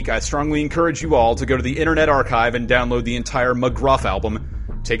interesting week. I strongly encourage you all to go to the Internet Archive and download the entire McGruff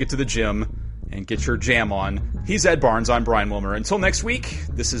album, take it to the gym, and get your jam on. He's Ed Barnes. I'm Brian Wilmer. Until next week,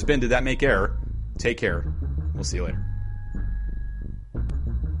 this has been Did That Make Air? Take care. We'll see you later.